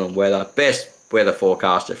New Zealand weather, best weather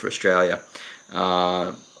forecaster for Australia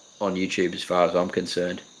on YouTube as far as I'm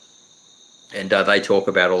concerned. And they talk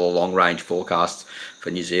about all the long range forecasts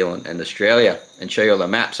for New Zealand and Australia and show you all the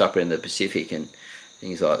maps up in the Pacific and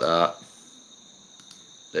things like that.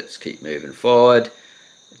 Let's keep moving forward.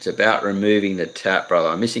 It's about removing the tap, brother.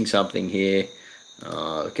 I'm missing something here.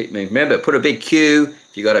 Keep moving. Remember, put a big Q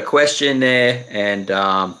if you got a question there, and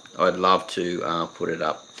I'd love to put it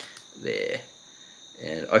up there.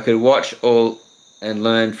 And I could watch all and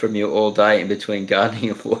learn from you all day in between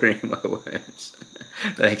gardening and watering my worms.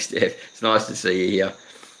 Thanks, Steph. It's nice to see you here.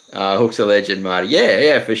 Hook's a legend, Marty.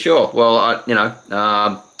 Yeah, for sure. Well,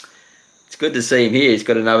 it's good to see him here. He's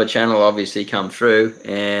got another channel obviously come through,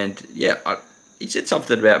 and yeah, he said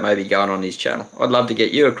something about maybe going on his channel. I'd love to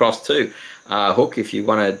get you across too. Hook, if you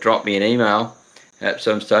want to drop me an email at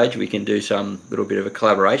some stage, we can do some little bit of a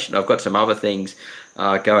collaboration. I've got some other things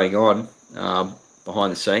going on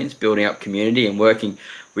behind the scenes, building up community and working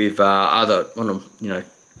with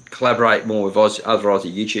collaborate more with other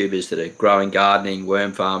Aussie YouTubers that are growing gardening,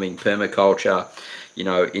 worm farming, permaculture,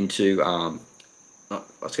 into I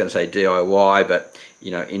was going to say DIY, but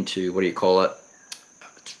into, what do you call it,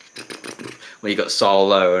 when you got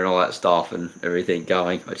solo and all that stuff and everything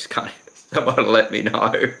going. I just can't. Someone let me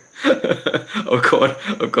know.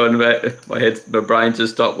 I've gone back. My brain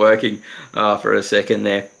just stopped working for a second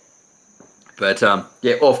there. But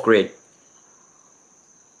yeah, off grid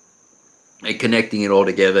and connecting it all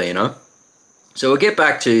together, So we'll get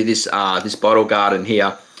back to this this bottle garden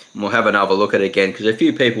here, and we'll have another look at it again, because a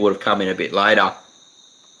few people would have come in a bit later.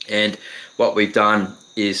 And what we've done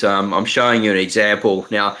is I'm showing you an example.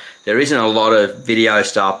 Now, there isn't a lot of video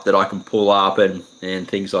stuff that I can pull up and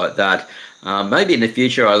things like that. Maybe in the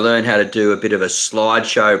future I learn how to do a bit of a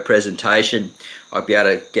slideshow presentation. I'll be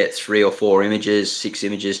able to get 3 or 4 images, 6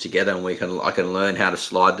 images together, and I can learn how to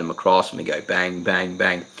slide them across, and we go bang, bang,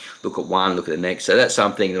 bang. Look at one, look at the next. So that's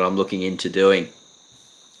something that I'm looking into doing,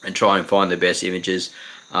 and try and find the best images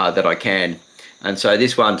that I can. And so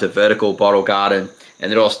this one's a vertical bottle garden,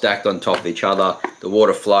 and they're all stacked on top of each other. The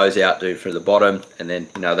water flows out through the bottom, and then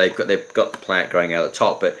they've got the plant growing out of the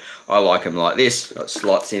top. But I like them like this. It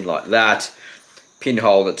slots in like that.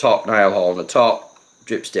 Pinhole at the top, nail hole on the top,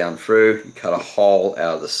 drips down through. You cut a hole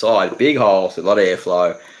out of the side, big hole, so a lot of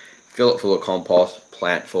airflow. Fill it full of compost.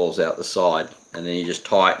 Plant falls out the side, and then you just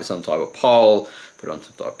tie it to some type of pole. Put it on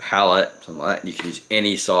some type of pallet, something like that. You can use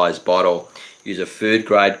any size bottle. Use a food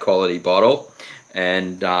grade quality bottle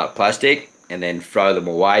and plastic. And then throw them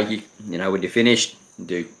away. When you're finished,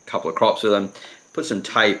 do a couple of crops with them. Put some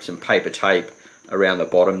tape, some paper tape around the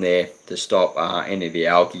bottom there to stop any of the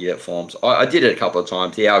algae that forms. I did it a couple of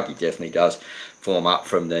times. The algae definitely does form up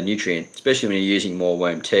from the nutrient, especially when you're using more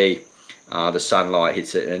worm tea. The sunlight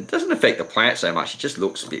hits it, and it doesn't affect the plant so much. It just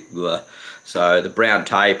looks a bit bleh. So the brown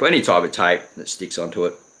tape, or any type of tape that sticks onto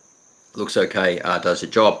it, looks okay, does the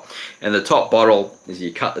job. And the top bottle is,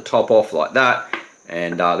 you cut the top off like that,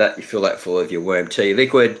 and that you fill that full of your worm tea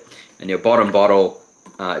liquid, and your bottom bottle,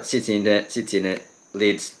 it sits in it,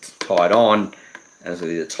 lid's tied on, and so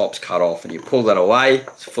the top's cut off, and you pull that away.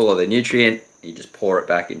 It's full of the nutrient. You just pour it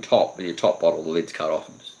back in top with your top bottle. The lid's cut off.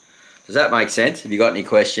 Does that make sense? If you got any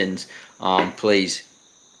questions, please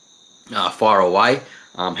fire away.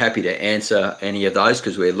 I'm happy to answer any of those,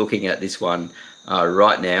 because we're looking at this one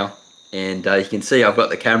right now, and you can see I've got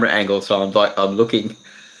the camera angle, so I'm looking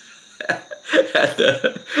at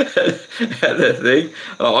the thing.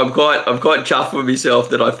 I'm quite chuffed with myself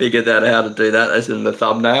that I figured out how to do that as in the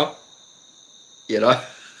thumbnail.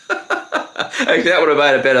 Actually, that would have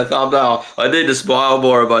made a better thumbnail. I need to smile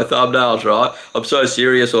more of my thumbnails, right? I'm so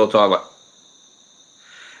serious all the time, like,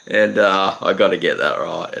 and I got to get that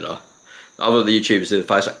right, you know. Other the YouTubers do the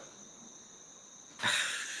face like,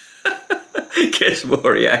 gets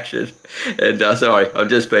more reaction. And sorry, I'm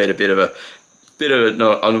just being a bit of a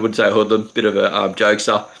no, I wouldn't say hoodlum, bit of a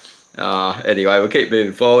jokester. Anyway, we'll keep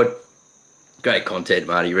moving forward. Great content,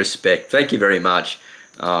 Marty. Respect. Thank you very much.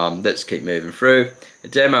 Let's keep moving through. A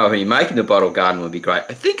demo of me making the bottle garden would be great.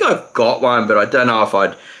 I think I've got one, but I don't know if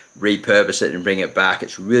I'd repurpose it and bring it back.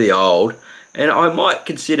 It's really old, and I might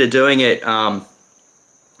consider doing it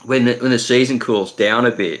when the season cools down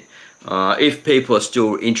a bit, if people are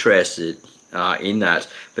still interested in that.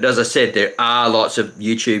 But as I said, there are lots of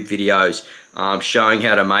YouTube videos showing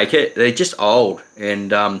how to make it. They're just old,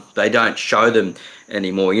 and they don't show them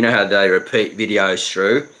anymore. You know how they repeat videos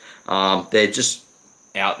through? They're just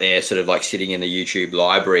out there sort of like sitting in the YouTube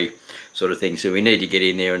library sort of thing. So we need to get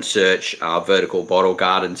in there and search vertical bottle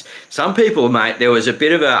gardens. Some people, mate, there was a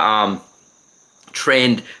bit of a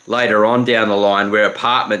trend later on down the line where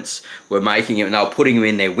apartments were making it and they were putting them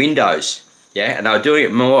in their windows. Yeah, and they were doing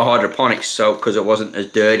it more hydroponics, so because it wasn't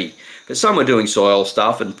as dirty. But some were doing soil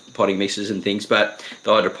stuff and potting mixes and things, but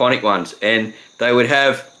the hydroponic ones, and they would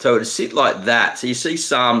have, so it would sit like that. So you see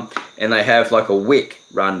some, and they have like a wick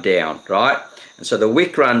run down, right? And so the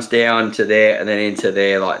wick runs down to there and then into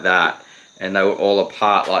there like that. And they were all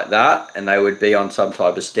apart like that, and they would be on some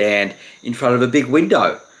type of stand in front of a big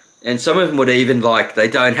window. And some of them would even, like, they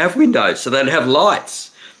don't have windows, so they'd have lights,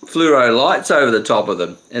 fluoro lights over the top of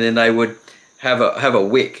them, and then they would have a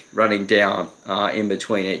wick running down in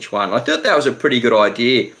between each one. I thought that was a pretty good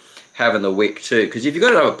idea, having the wick too, because if you've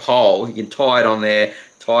got another pole, you can tie it on there,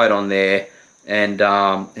 and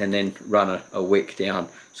then run a wick down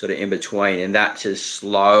sort of in between, and that just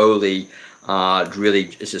slowly,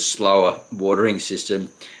 really, it's a slower watering system,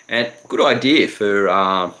 and good idea for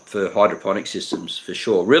hydroponic systems for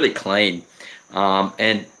sure. Really clean,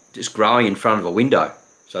 and just growing in front of a window,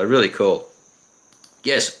 so really cool.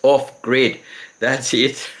 Yes, off grid. That's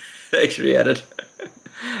it. Thanks, Rhiannon.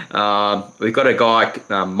 We've got a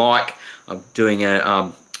guy, Mike. I'm doing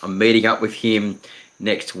I'm meeting up with him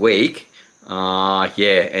next week.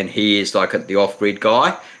 Yeah, and he is like the off-grid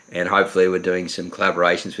guy, and hopefully we're doing some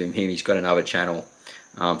collaborations with him. He's got another channel,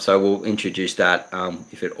 so we'll introduce that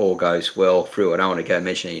if it all goes well through. I don't want to go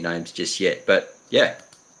mention any names just yet, but yeah,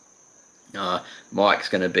 Mike's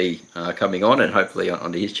going to be coming on, and hopefully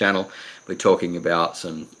onto his channel. We're talking about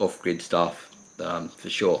some off-grid stuff for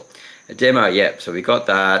sure. A demo, yeah, so we got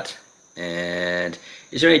that. And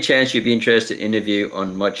is there any chance you'd be interested in an interview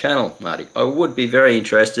on my channel, Marty? I would be very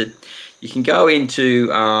interested. You can go into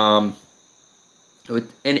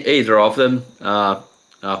with either of them,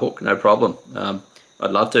 Hook, no problem.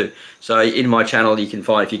 I'd love to. So in my channel, you can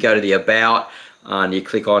find, if you go to the About and you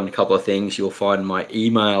click on a couple of things, you'll find my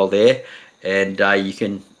email there, and you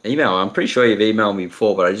can email. I'm pretty sure you've emailed me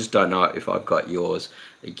before, but I just don't know if I've got yours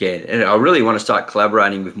again. And I really want to start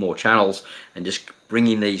collaborating with more channels and just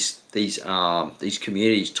bringing these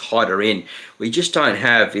communities tighter in. We just don't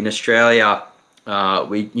have in Australia.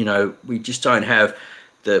 We just don't have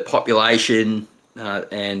the population,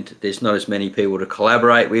 and there's not as many people to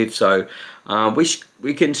collaborate with. So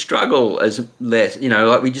we can struggle as less.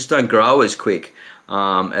 Like we just don't grow as quick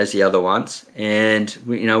as the other ones, and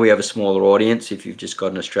we have a smaller audience if you've just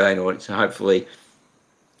got an Australian audience, and hopefully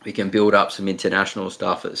we can build up some international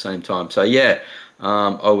stuff at the same time. So yeah,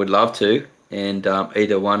 I would love to, and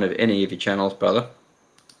either one of any of your channels, brother.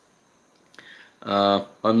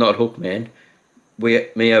 I'm not Hook, man.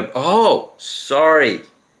 Oh, sorry,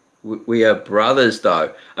 we are brothers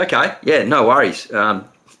though. Okay, yeah, no worries.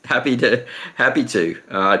 Happy to.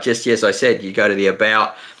 Just, yes, I said you go to the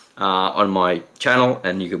About on my channel,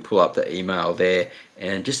 and you can pull up the email there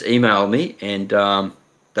and just email me, and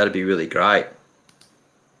that'd be really great.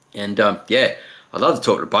 And yeah, I'd love to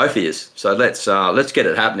talk to both of you. So let's get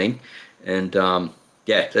it happening, and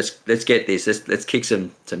yeah, let's get this. Let's kick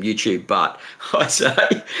some YouTube butt, I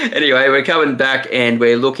say. Anyway, we're coming back, and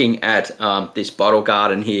we're looking at this bottle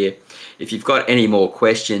garden here. If you've got any more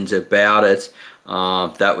questions about it,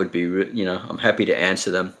 that would be, I'm happy to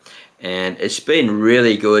answer them. And it's been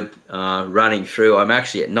really good running through. I'm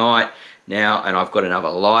actually at night now, and I've got another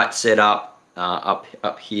light set up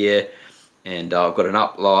up here, and I've got an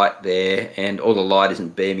up light there, and all the light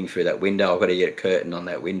isn't beaming through that window. I've got to get a curtain on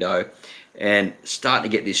that window, and starting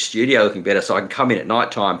to get this studio looking better, so I can come in at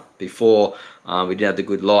night time. Before we didn't have the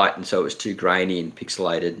good light, and so it was too grainy and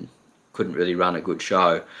pixelated and couldn't really run a good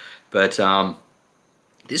show. But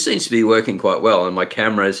this seems to be working quite well, and my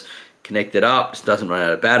camera's connected up. It doesn't run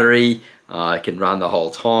out of battery. I can run the whole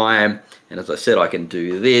time, and as I said, I can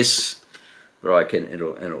do this, where I can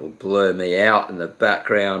it'll blur me out in the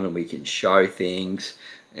background, and we can show things,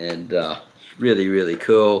 and really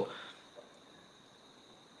cool.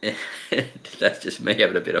 That's just me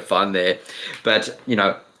having a bit of fun there, but you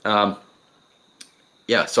know,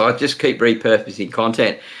 yeah. So I just keep repurposing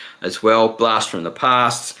content as well. Blast from the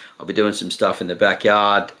past. I'll be doing some stuff in the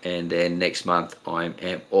backyard, and then next month I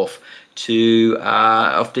am off to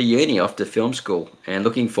uni, off to film school, and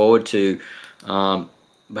looking forward to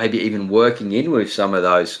maybe even working in with some of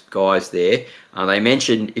those guys there. They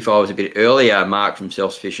mentioned if I was a bit earlier, Mark from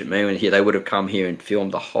Self-Sufficient Me here, they would have come here and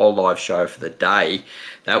filmed the whole live show for the day.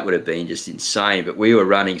 That would have been just insane, but we were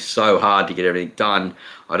running so hard to get everything done.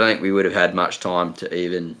 I don't think we would have had much time to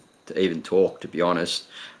even talk, to be honest.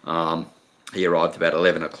 He arrived about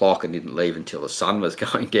 11 o'clock and didn't leave until the sun was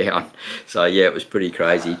going down. So yeah, it was pretty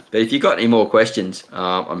crazy. But if you've got any more questions,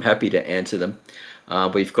 I'm happy to answer them.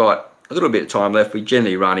 We've got a little bit of time left. We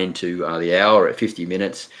generally run into the hour at 50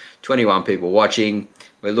 minutes. 21 people watching.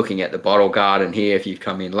 We're looking at the bottle garden here if you've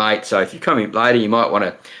come in late. So if you come in later, you might want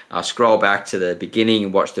to scroll back to the beginning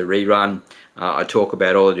and watch the rerun. I talk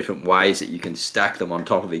about all the different ways that you can stack them on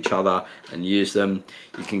top of each other and use them.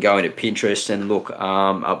 You can go into Pinterest and look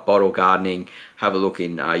up bottle gardening, have a look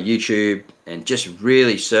in YouTube, and just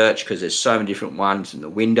really search, because there's so many different ones in the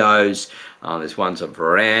windows. There's ones on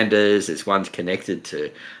verandas, there's ones connected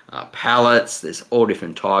to pallets, there's all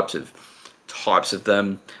different types of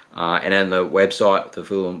them. And on the website, the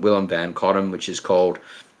Willem Van Cotthem, which is called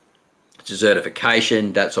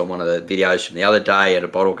Certification, that's on one of the videos from the other day at a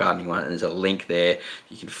bottle gardening one, and there's a link there.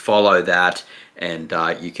 You can follow that, and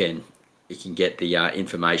you can get the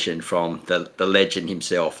information from the legend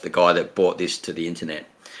himself, the guy that brought this to the internet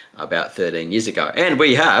about 13 years ago. And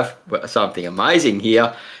we have something amazing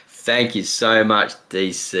here. Thank you so much,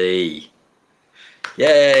 DC.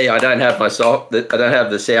 Yay! I don't have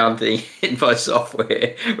the sound thing in my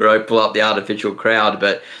software where I pull up the artificial crowd,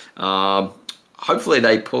 but hopefully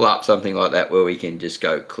they pull up something like that where we can just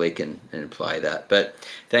go click and play that. But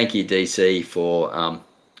thank you, DC, for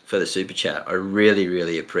the super chat. I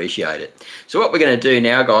really appreciate it. So what we're going to do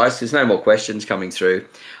now, guys, there's no more questions coming through.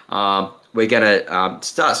 We're going to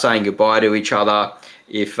start saying goodbye to each other.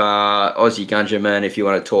 If Aussie Gungerman, if you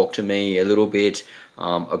want to talk to me a little bit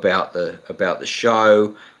about the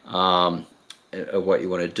show, what you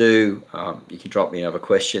want to do, you can drop me another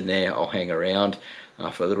question there. I'll hang around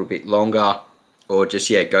for a little bit longer, or just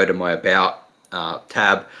go to my about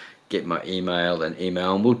tab, get my email, and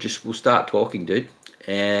we'll start talking, dude,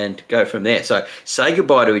 and go from there. So say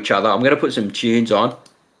goodbye to each other. I'm going to put some tunes on.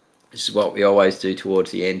 This is what we always do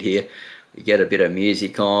towards the end here. We get a bit of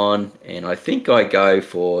music on, and I think I go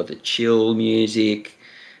for the chill music,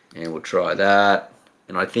 and we'll try that.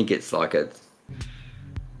 And I think it's like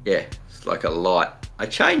it's like a light. I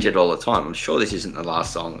change it all the time. I'm sure this isn't the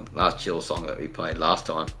last chill song that we played last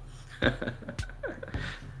time.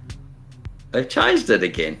 They've changed it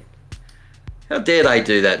again. How dare they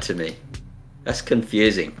do that to me? That's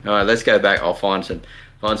confusing. All right, let's go back. I'll find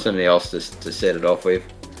something else to set it off with.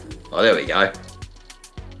 Oh, there we go.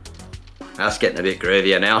 That's getting a bit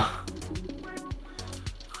groovier now.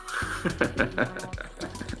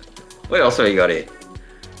 What else have we got here?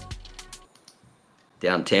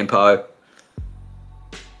 Down tempo.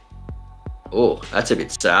 Oh, that's a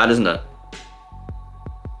bit sad, isn't it?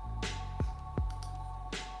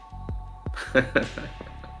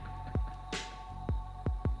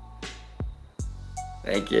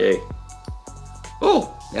 Thank you.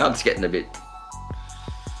 Oh, now it's getting a bit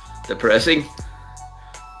depressing.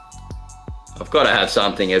 I've got to have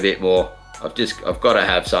something a bit more. I've got to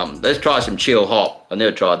have something. Let's try some chill hop. I've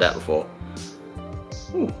never tried that before.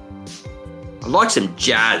 Ooh. I like some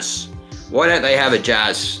jazz. Why don't they have a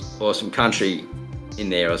jazz or some country in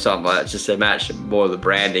there or something like that, just to match more of the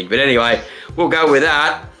branding? But anyway, we'll go with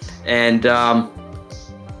that. And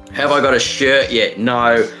have I got a shirt yet?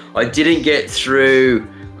 No, I didn't get through,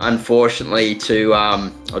 unfortunately, to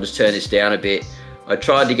I'll just turn this down a bit. I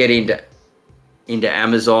tried to get into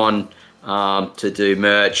Amazon to do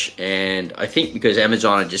merch, and I think because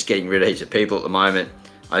Amazon are just getting rid of heaps of people at the moment,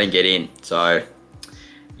 I didn't get in. So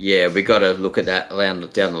yeah, we got to look at that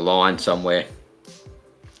down the line somewhere.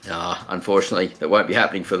 Unfortunately, that won't be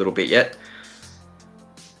happening for a little bit yet.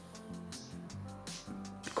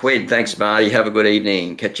 Quid, thanks, Marty. Have a good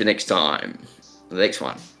evening. Catch you next time. The next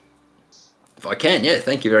one. If I can, yeah.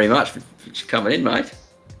 Thank you very much for coming in, mate.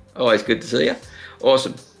 Always good to see you.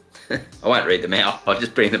 Awesome. I won't read them out. I'll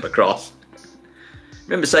just bring them across.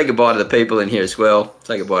 Remember, say goodbye to the people in here as well.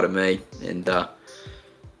 Say goodbye to me. And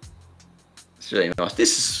It's really nice.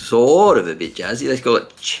 This is sort of a bit jazzy. Let's call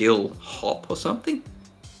it chill hop or something.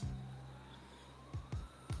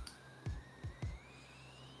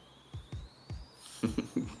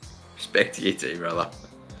 Respect to you too, brother.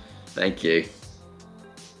 Thank you.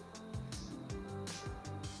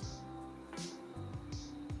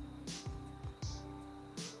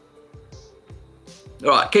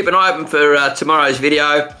 Alright, keep an eye open for tomorrow's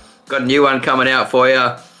video. Got a new one coming out for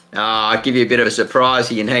you. I'll give you a bit of a surprise.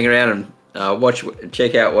 You can hang around and watch and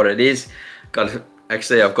check out what it is.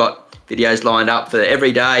 Actually, I've got videos lined up for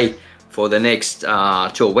every day for the next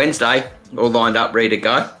till Wednesday. All lined up, ready to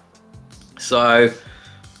go. So,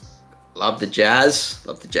 love the jazz.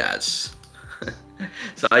 Love the jazz.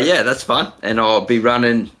 So yeah, that's fun. And I'll be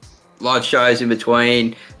running live shows in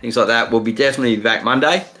between, things like that. We'll be definitely back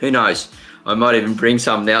Monday. Who knows? I might even bring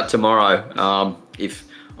something out tomorrow if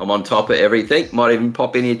I'm on top of everything. Might even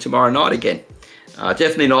pop in here tomorrow night again.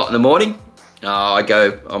 Definitely not in the morning.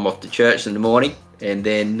 I'm off to church in the morning, and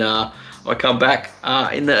then I come back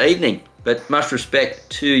in the evening. But much respect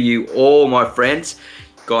to you all, my friends.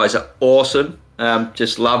 You guys are awesome.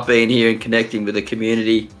 Just love being here and connecting with the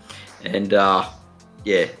community. And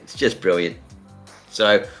yeah, it's just brilliant.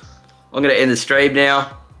 So I'm going to end the stream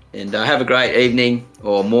now. And have a great evening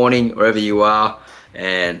or morning, wherever you are.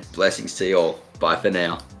 And blessings to you all. Bye for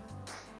now.